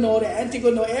neighbor gonna know, the auntie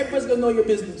gonna know, everybody's gonna know your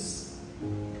business.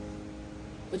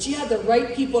 But you have the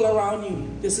right people around you.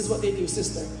 This is what they do,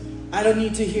 sister. I don't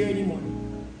need to hear anymore.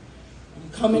 I'm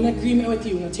coming in agreement with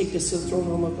you and I'll take this to the throne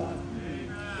room of God.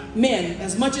 Men,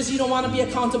 as much as you don't want to be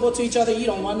accountable to each other, you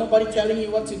don't want nobody telling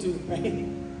you what to do, right? I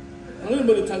don't want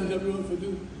anybody telling everyone what to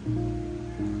do.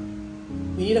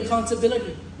 We need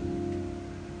accountability.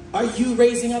 Are you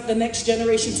raising up the next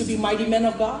generation to be mighty men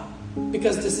of God?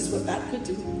 Because this is what that could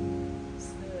do.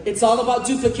 It's all about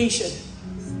duplication.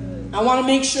 I want to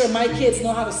make sure my kids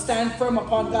know how to stand firm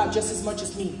upon God just as much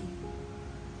as me.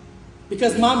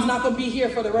 Because mom's not going to be here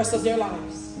for the rest of their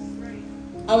lives.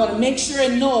 I want to make sure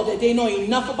and know that they know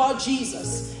enough about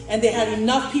Jesus and they had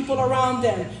enough people around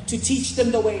them to teach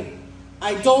them the way.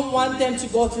 I don't want them to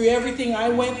go through everything I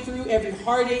went through, every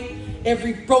heartache,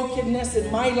 every brokenness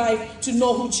in my life to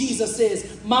know who Jesus is.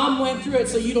 Mom went through it,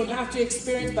 so you don't have to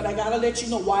experience, but I got to let you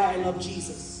know why I love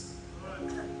Jesus.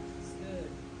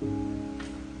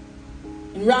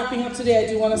 In wrapping up today, I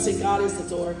do want to say God is the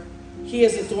door. He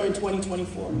is the door in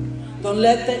 2024. Don't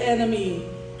let the enemy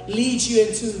lead you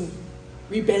into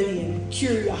rebellion,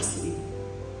 curiosity.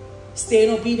 Stay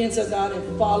in obedience of God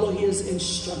and follow His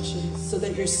instructions so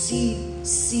that your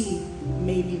seed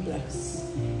may be blessed.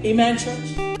 Amen,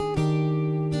 church?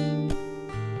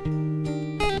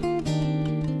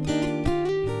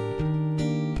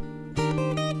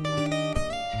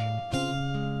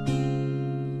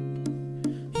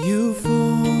 You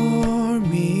for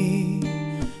me,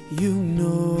 you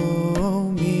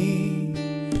know me,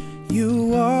 you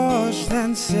washed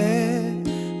and set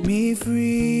me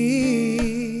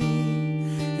free,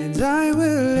 and I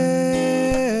will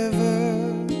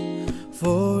ever,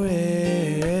 forever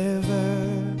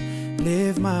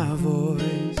lift my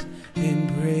voice in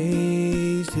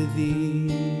praise to Thee.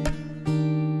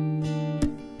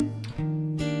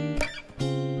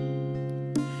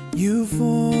 You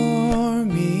for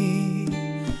me,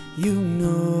 you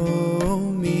know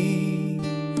me,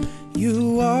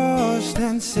 you washed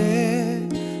and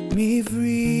set me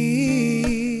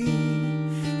free,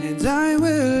 and I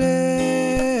will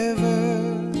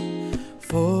ever,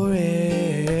 forever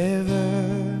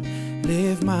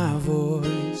lift my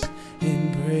voice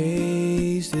in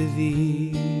praise to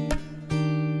Thee.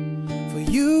 For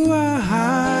you are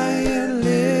high and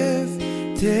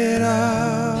lifted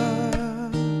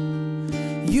up,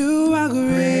 you are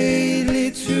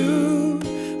greatly to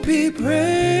be praised,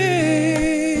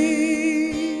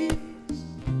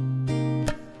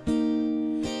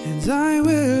 and I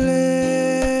will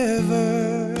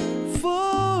ever,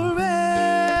 forever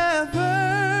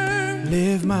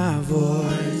lift my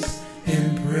voice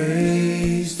in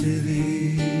praise to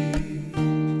Thee.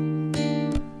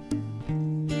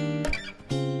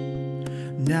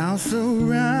 Now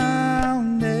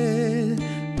surrounded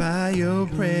by Your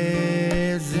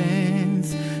presence,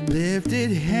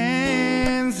 lifted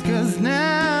hands, 'cause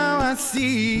now I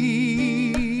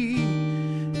see,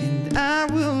 and I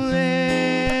will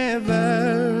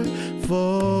ever,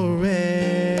 forever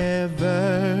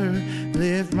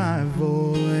lift my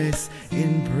voice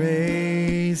in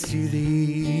praise to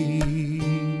Thee.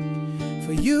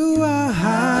 For You are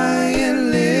high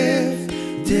and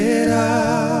lifted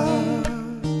up,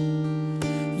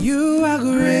 You are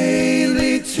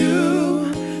greatly to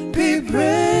be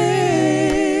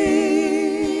praised,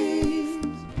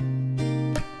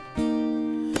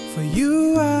 for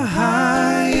You are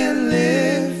high and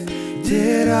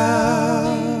lifted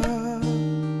up,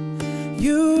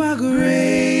 You are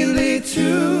greatly to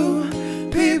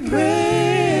be praised.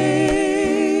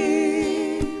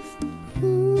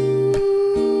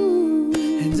 Ooh.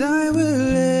 And I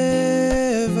will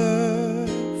ever,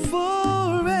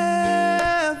 forever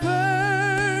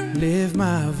lift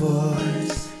my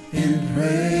voice in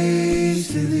praise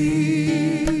to Thee.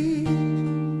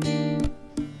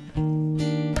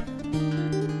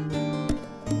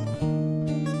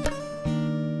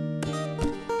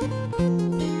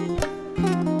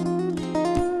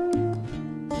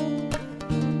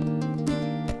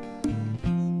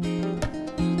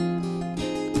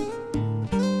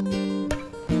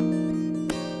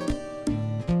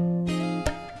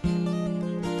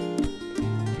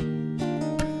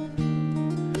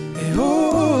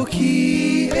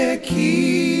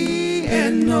 Eki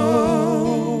eno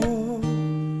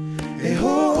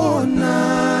eho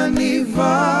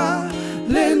naniva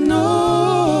leno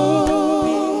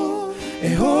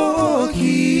eho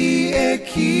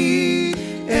eki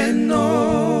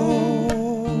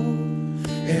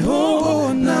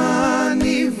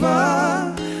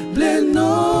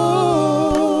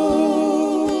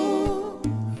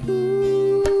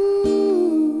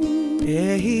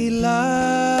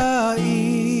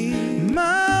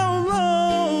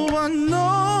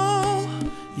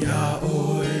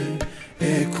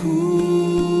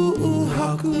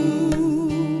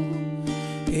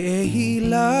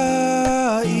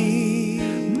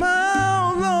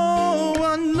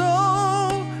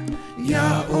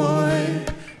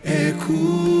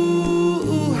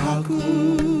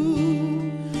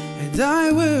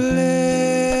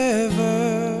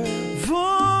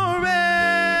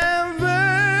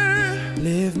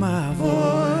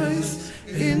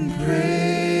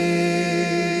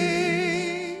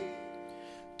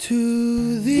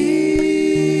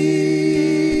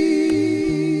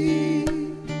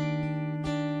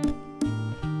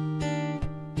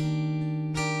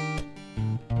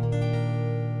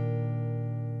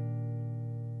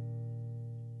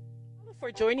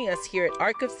for joining us here at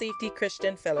Ark of Safety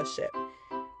Christian Fellowship.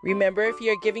 Remember, if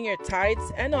you're giving your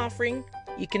tithes and offering,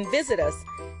 you can visit us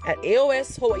at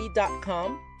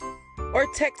aoshawaii.com or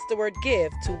text the word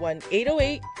give to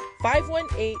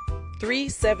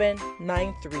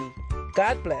 1-808-518-3793.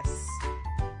 God bless.